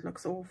hand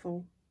looks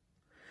awful.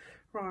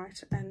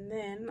 Right, and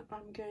then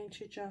I'm going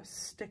to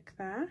just stick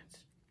that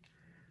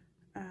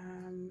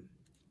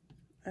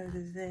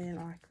over there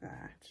like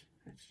that.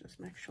 Let's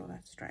just make sure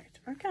that's straight.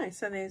 Okay,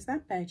 so there's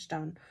that page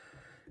done.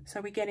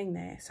 So we're getting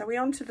there. So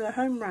we're on to the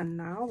home run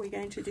now. We're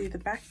going to do the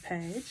back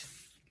page.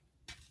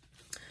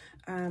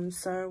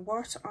 So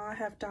what I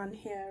have done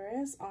here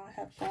is I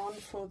have gone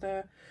for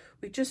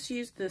we just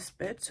used this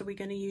bit, so we're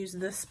going to use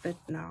this bit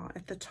now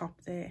at the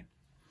top there.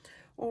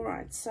 All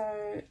right,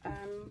 so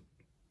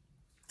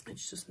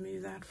let's just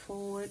move that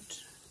forward.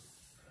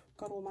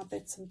 Got all my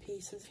bits and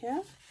pieces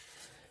here.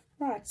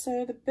 Right,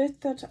 so the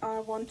bit that I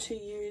want to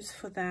use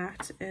for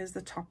that is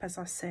the top, as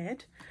I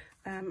said.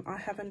 I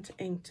haven't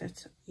inked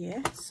it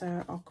yet,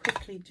 so I'll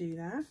quickly do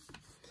that.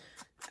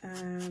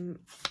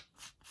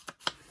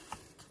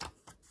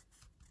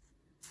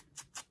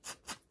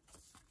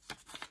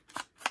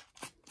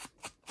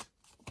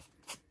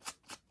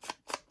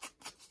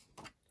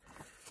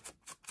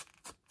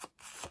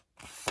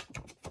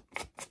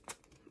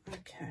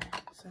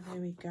 There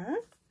we go,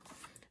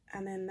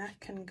 and then that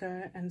can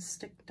go and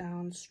stick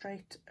down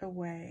straight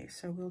away,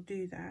 so we'll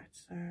do that.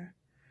 So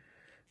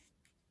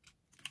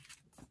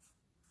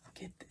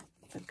get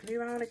the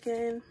glue out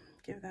again,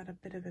 give that a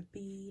bit of a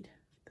bead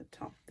at the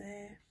top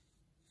there.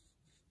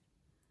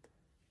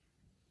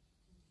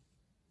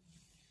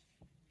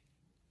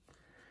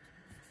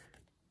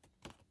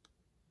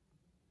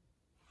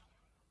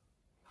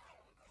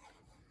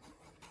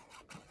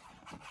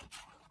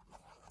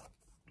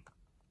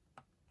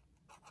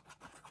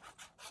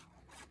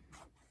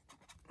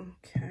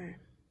 Okay,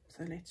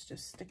 so let's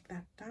just stick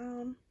that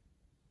down.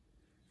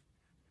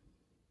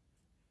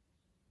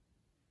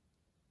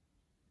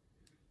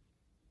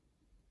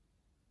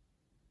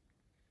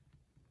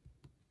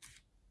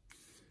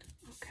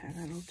 Okay,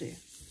 that'll do.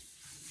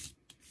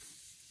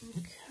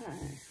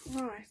 Okay,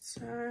 right,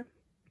 so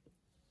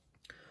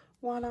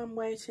while I'm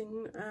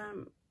waiting,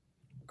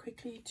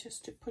 quickly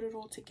just to put it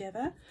all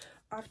together,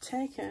 I've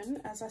taken,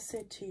 as I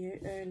said to you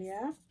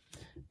earlier,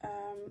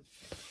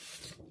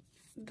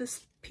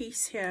 this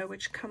piece here,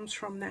 which comes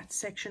from that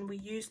section. We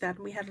used that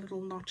and we had a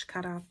little notch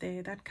cut out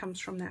there. That comes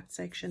from that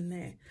section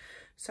there.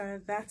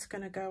 So that's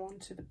going to go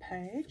onto the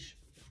page.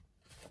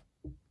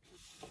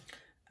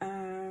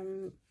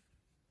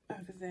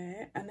 Over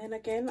there. And then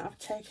again, I've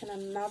taken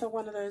another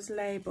one of those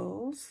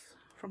labels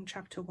from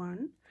chapter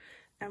 1,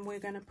 and we're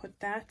going to put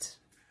that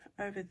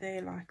over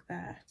there like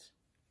that.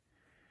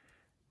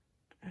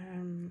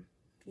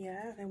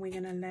 Yeah, then we're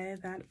going to lay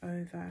that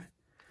over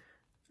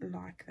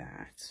like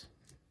that.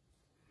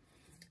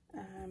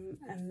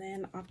 And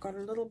then I've got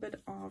a little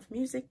bit of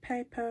music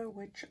paper,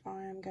 which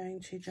I am going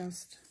to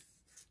just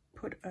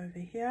put over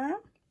here.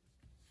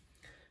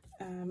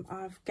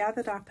 I've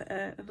gathered up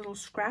a little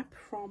scrap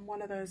from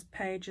one of those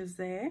pages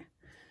there.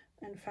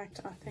 In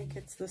fact, I think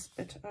it's this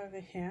bit over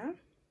here.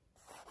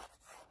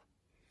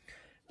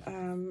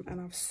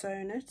 And I've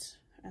sewn it,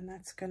 and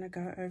that's going to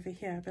go over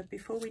here. But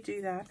before we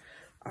do that,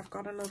 I've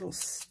got a little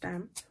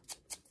stamp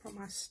from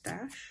my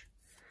stash.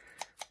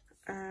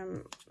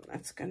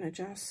 That's going to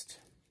just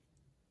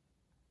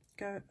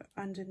go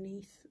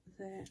underneath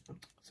there,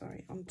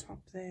 sorry, on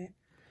top there,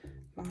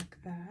 like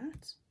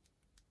that.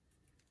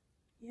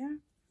 Yeah.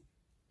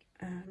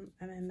 And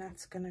then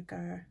that's going to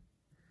go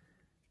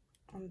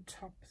on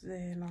top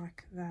there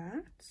like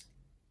that.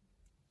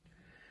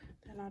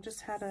 Then I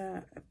just had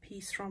a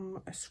piece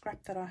from a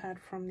scrap that I had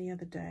from the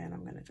other day, and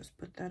I'm going to just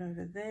put that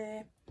over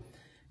there.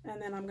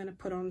 And then I'm going to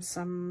put on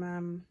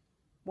some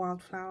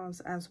wildflowers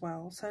as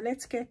well. So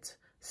let's get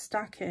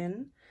stuck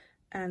in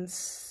and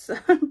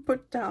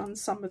put down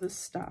some of the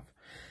stuff.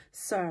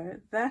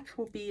 So that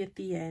will be at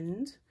the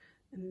end,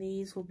 and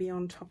these will be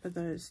on top of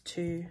those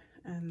two,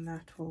 and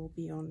that will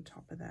be on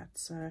top of that.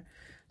 So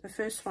the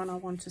first one I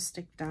want to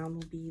stick down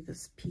will be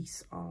this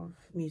piece of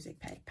music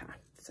paper.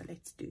 So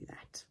let's do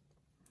that.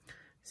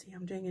 See,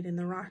 I'm doing it in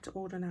the right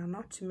order now,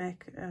 not to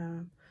make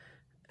a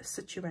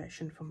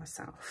situation for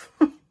myself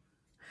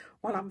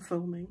while I'm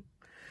filming.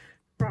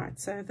 Right,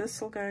 so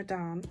this will go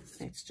down.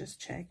 Let's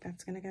just check.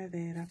 That's going to go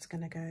there. That's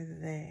going to go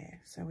there.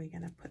 So we're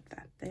going to put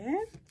that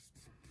there.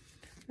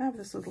 Love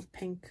this little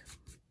pink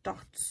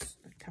dots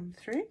that come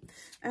through.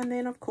 And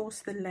then, of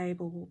course, the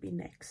label will be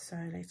next. So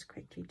let's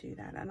quickly do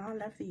that. And I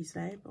love these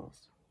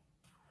labels.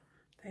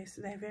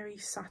 They're very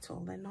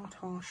subtle. They're not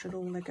harsh at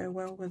all. They go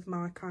well with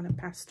my kind of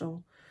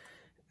pastel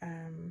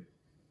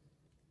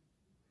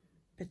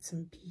bits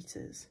and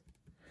pieces.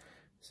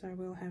 So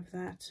we'll have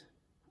that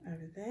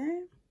over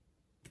there.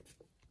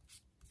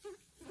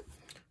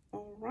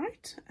 All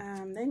right,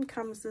 then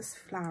comes this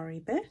flowery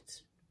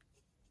bit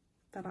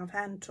that I've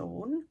hand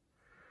torn.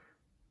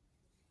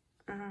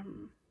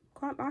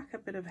 Quite like a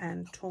bit of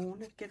hand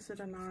torn. It gives it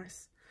a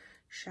nice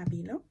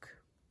shabby look.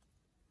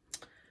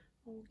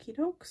 Okie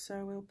doke,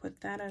 so we'll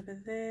put that over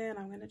there, and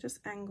I'm going to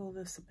just angle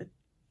this a bit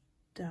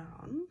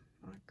down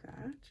like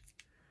that.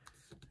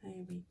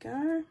 There we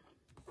go.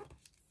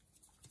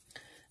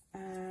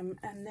 And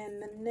then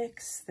the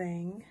next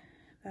thing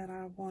that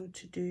I want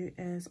to do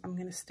is I'm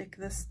going to stick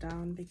this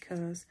down,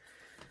 because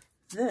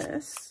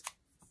this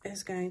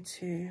is going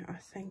to, I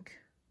think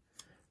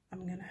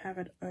I'm going to have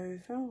it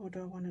over, or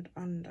do I want it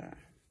under?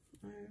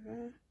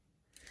 Over.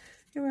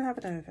 Yeah, we'll have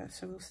it over,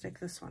 so we'll stick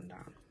this one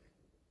down.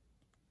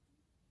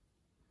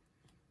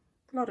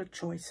 A lot of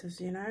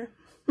choices, you know.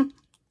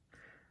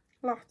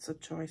 Lots of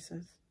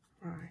choices.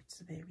 Right,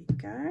 so there we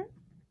go.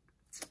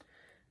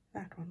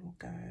 That one will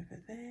go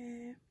over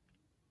there.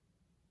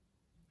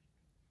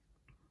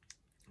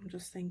 I'm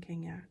just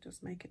thinking, yeah,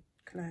 just make it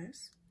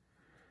close.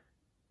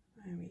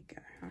 There we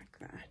go, like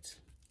that.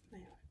 There.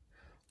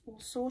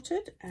 All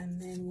sorted,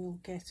 and then we'll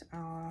get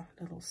our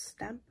little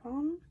stamp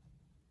on.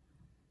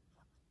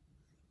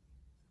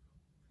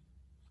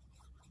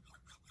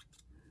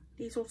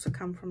 These also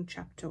come from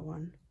chapter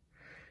 1,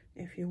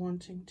 if you're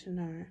wanting to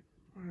know.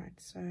 Right,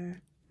 so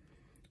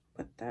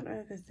put that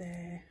over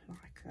there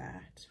like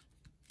that.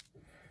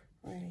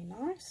 Really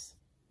nice.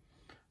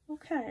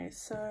 Okay,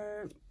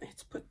 so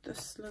let's put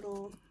this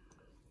little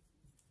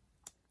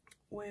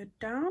word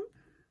down,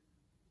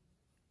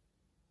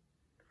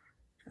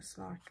 just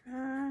like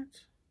that.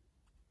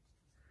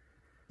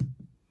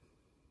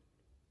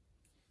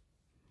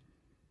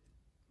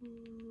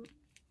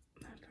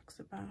 That looks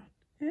about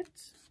it.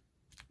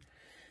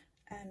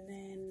 And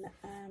then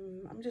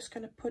I'm just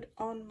going to put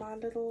on my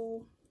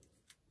little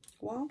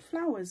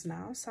wildflowers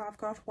now. So I've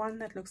got one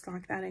that looks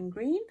like that in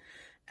green,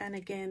 and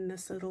again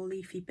this little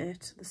leafy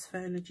bit, this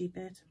foliagey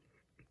bit.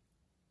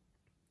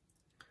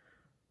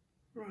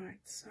 Right,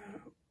 so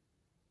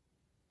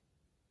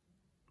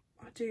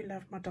I do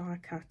love my die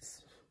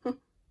cuts.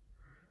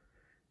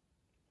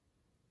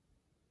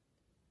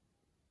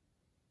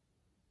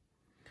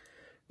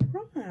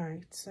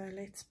 Right, so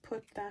let's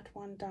put that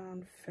one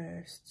down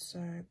first.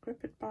 So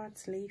grip it by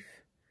its leaf,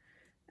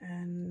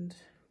 and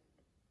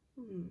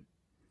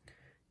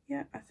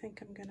Yeah, I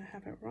think I'm going to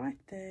have it right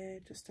there,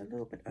 just a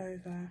little bit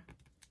over.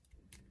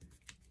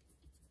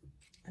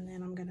 And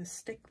then I'm going to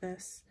stick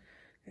this.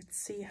 Let's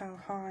see how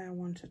high I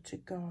want it to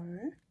go.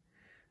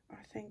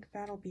 I think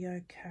that'll be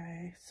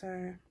okay.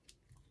 So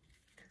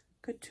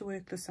good to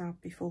work this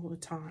out before the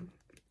time.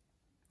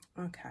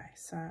 Okay,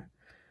 so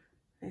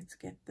let's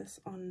get this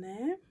on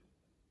there.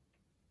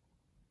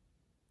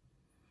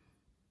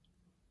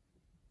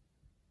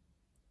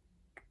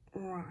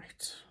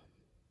 Right.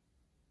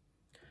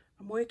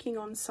 I'm working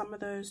on some of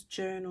those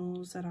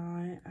journals that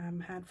I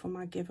had for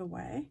my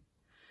giveaway.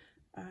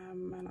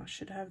 And I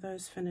should have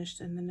those finished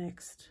in the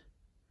next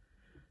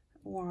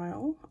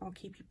while. I'll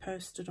keep you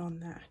posted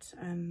on that.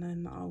 And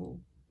then I'll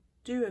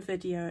do a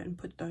video and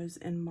put those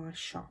in my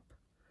shop.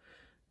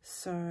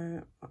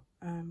 So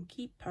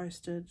keep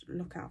posted.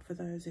 Look out for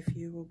those if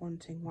you were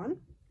wanting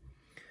one.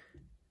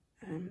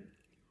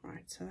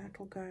 Right, so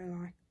that'll go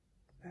like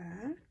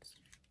that.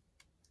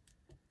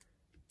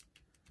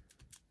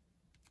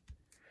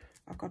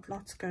 I've got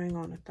lots going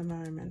on at the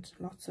moment,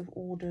 lots of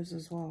orders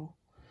as well.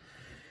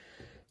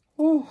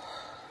 Oh,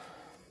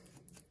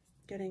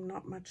 getting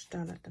not much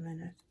done at the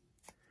minute.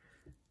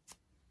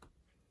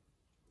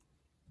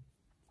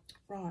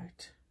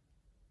 Right.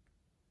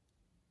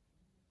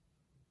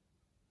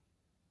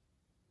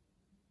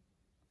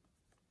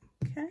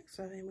 Okay,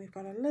 so then we've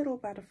got a little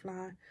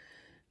butterfly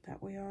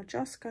that we are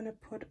just going to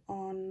put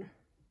on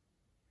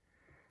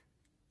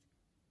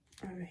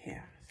over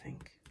here, I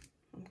think.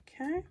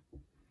 Okay.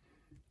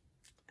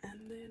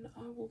 And then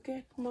I will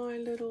get my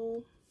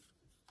little,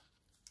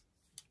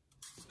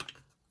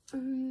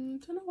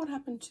 don't know what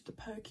happened to the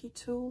pokey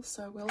tool,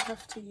 so we'll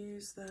have to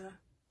use the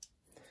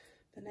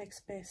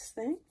next best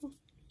thing.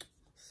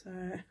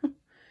 So,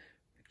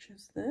 which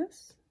is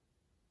this.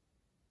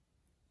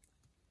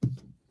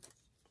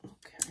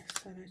 Okay,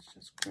 so let's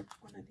just grip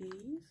one of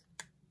these.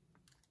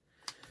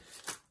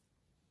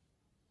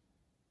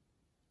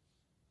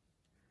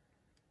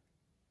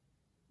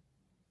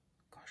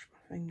 Gosh, my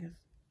fingers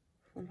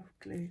full of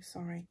glue,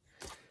 sorry.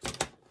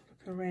 Look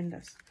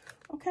horrendous.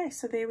 Okay,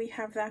 so there we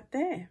have that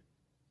there.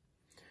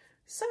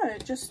 So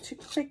just to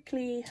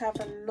quickly have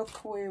a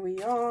look where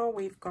we are,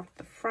 we've got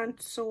the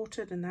front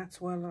sorted, and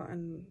that's well,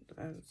 and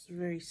it's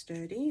very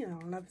sturdy, and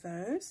I love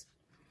those.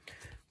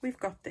 We've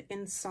got the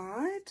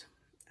inside,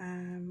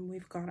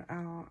 we've got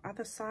our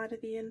other side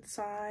of the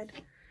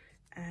inside,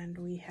 and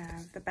we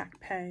have the back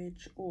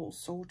page all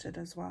sorted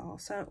as well.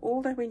 So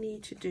all that we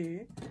need to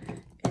do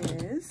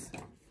is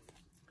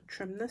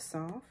trim this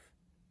off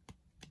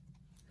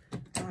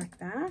like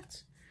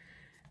that,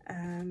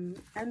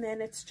 and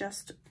then it's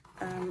just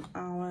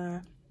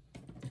our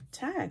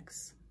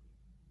tags.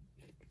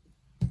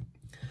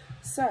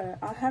 So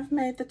I have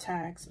made the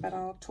tags, but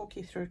I'll talk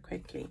you through it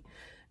quickly.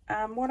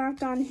 What I've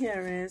done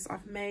here is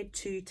I've made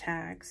 2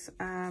 tags,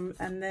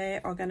 and they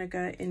are going to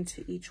go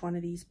into each one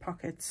of these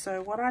pockets.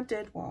 So what I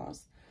did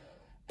was,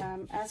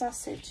 as I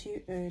said to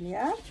you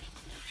earlier,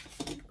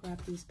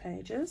 grab these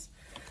pages,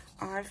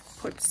 I've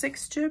put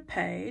 6 to a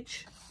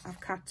page. I've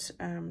cut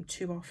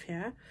 2 off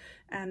here,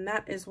 and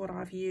that is what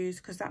I've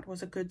used because that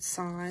was a good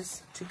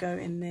size to go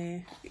in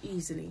there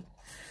easily.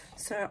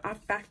 So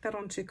I've backed that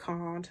onto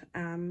card,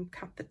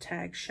 cut the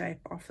tag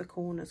shape off the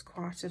corners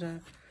quite at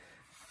a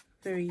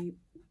very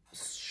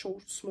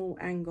short, small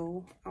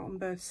angle on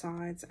both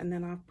sides, and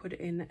then I've put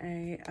in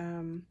a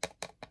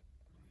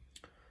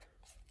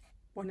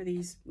one of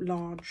these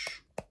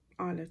large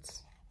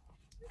eyelets.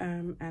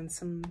 And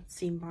some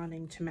seam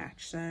binding to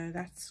match, so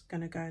that's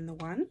going to go in the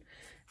one,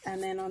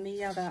 and then on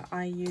the other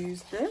I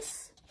used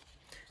this,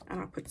 and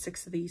I put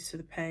 6 of these to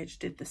the page,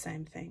 did the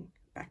same thing,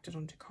 backed it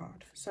onto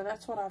card. So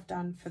that's what I've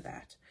done for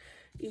that.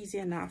 Easy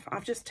enough.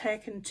 I've just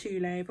taken 2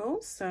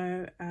 labels,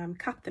 so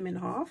cut them in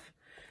half,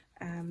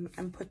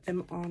 and put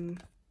them on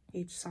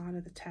each side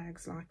of the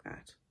tags like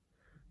that.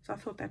 So I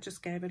thought that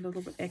just gave a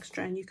little bit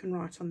extra, and you can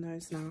write on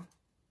those now.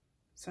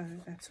 So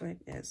that's what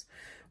it is,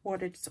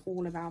 what it's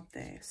all about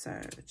there. So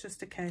it's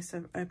just a case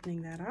of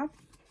opening that up,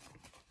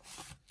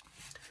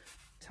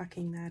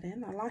 tucking that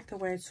in. I like the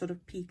way it sort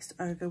of peeks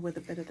over with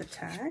a bit of the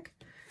tag,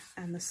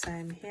 and the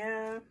same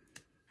here.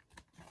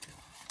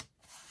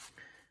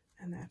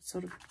 And that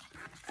sort of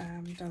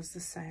does the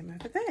same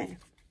over there.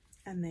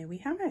 And there we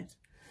have it.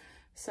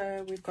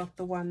 So we've got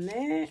the one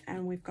there,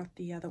 and we've got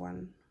the other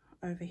one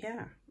over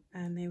here.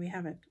 And there we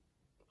have it.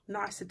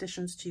 Nice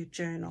additions to your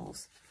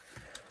journals.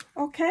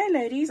 Okay,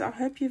 ladies, I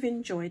hope you've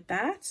enjoyed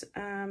that.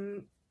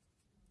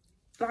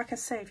 Like I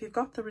say, if you've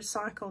got the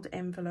recycled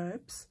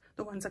envelopes,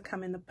 the ones that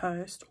come in the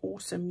post,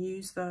 awesome,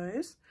 use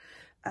those.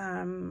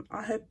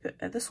 I hope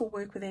this will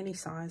work with any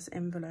size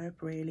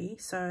envelope, really.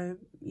 So,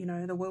 you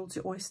know, the world's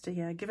your oyster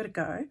here. Give it a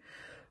go.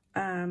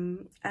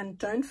 And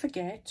don't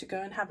forget to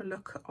go and have a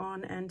look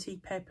on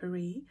Antique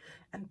Paperie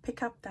and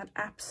pick up that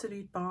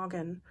absolute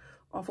bargain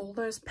of all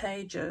those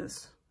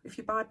pages. If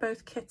you buy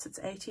both kits, it's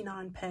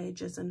 89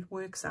 pages and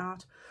works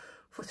out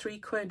for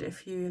 £3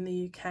 if you're in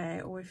the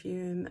UK, or if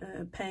you're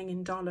paying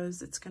in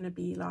dollars, it's going to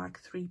be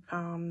like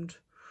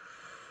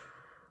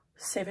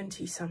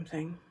 £3.70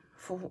 something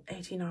for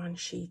 89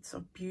 sheets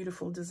of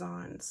beautiful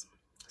designs,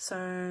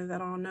 so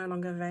that are no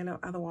longer available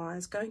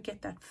otherwise. Go and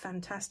get that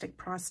fantastic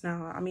price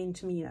now. I mean,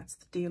 to me, that's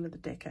the deal of the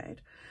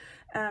decade.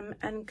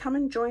 And come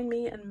and join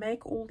me and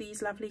make all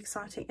these lovely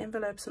exciting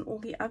envelopes and all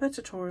the other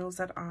tutorials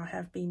that I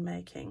have been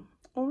making.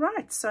 All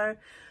right, so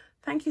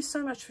thank you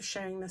so much for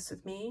sharing this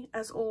with me.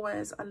 As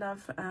always, I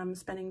love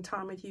spending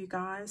time with you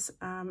guys,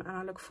 and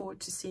I look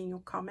forward to seeing your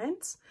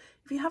comments.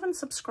 If you haven't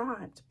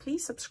subscribed,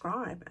 please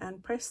subscribe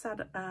and press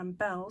that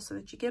bell so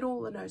that you get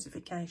all the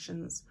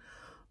notifications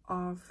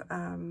of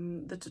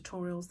the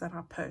tutorials that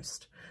I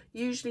post,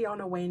 usually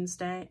on a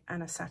Wednesday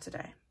and a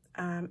Saturday.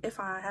 If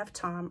I have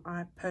time,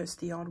 I post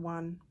the odd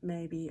one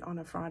maybe on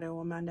a Friday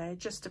or Monday. It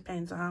just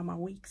depends on how my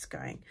week's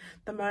going.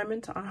 At the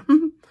moment,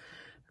 I'm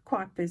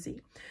quite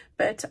busy,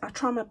 but I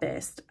try my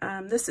best.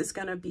 This is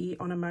going to be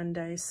on a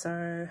Monday,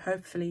 so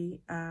hopefully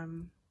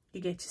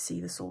you get to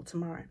see this all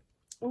tomorrow.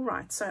 All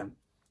right, so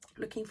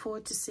looking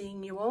forward to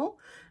seeing you all.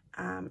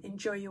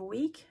 Enjoy your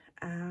week,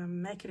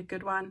 make it a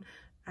good one,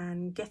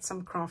 and get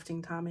some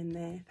crafting time in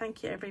there.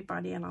 Thank you,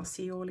 everybody, and I'll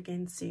see you all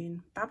again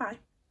soon. Bye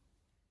bye.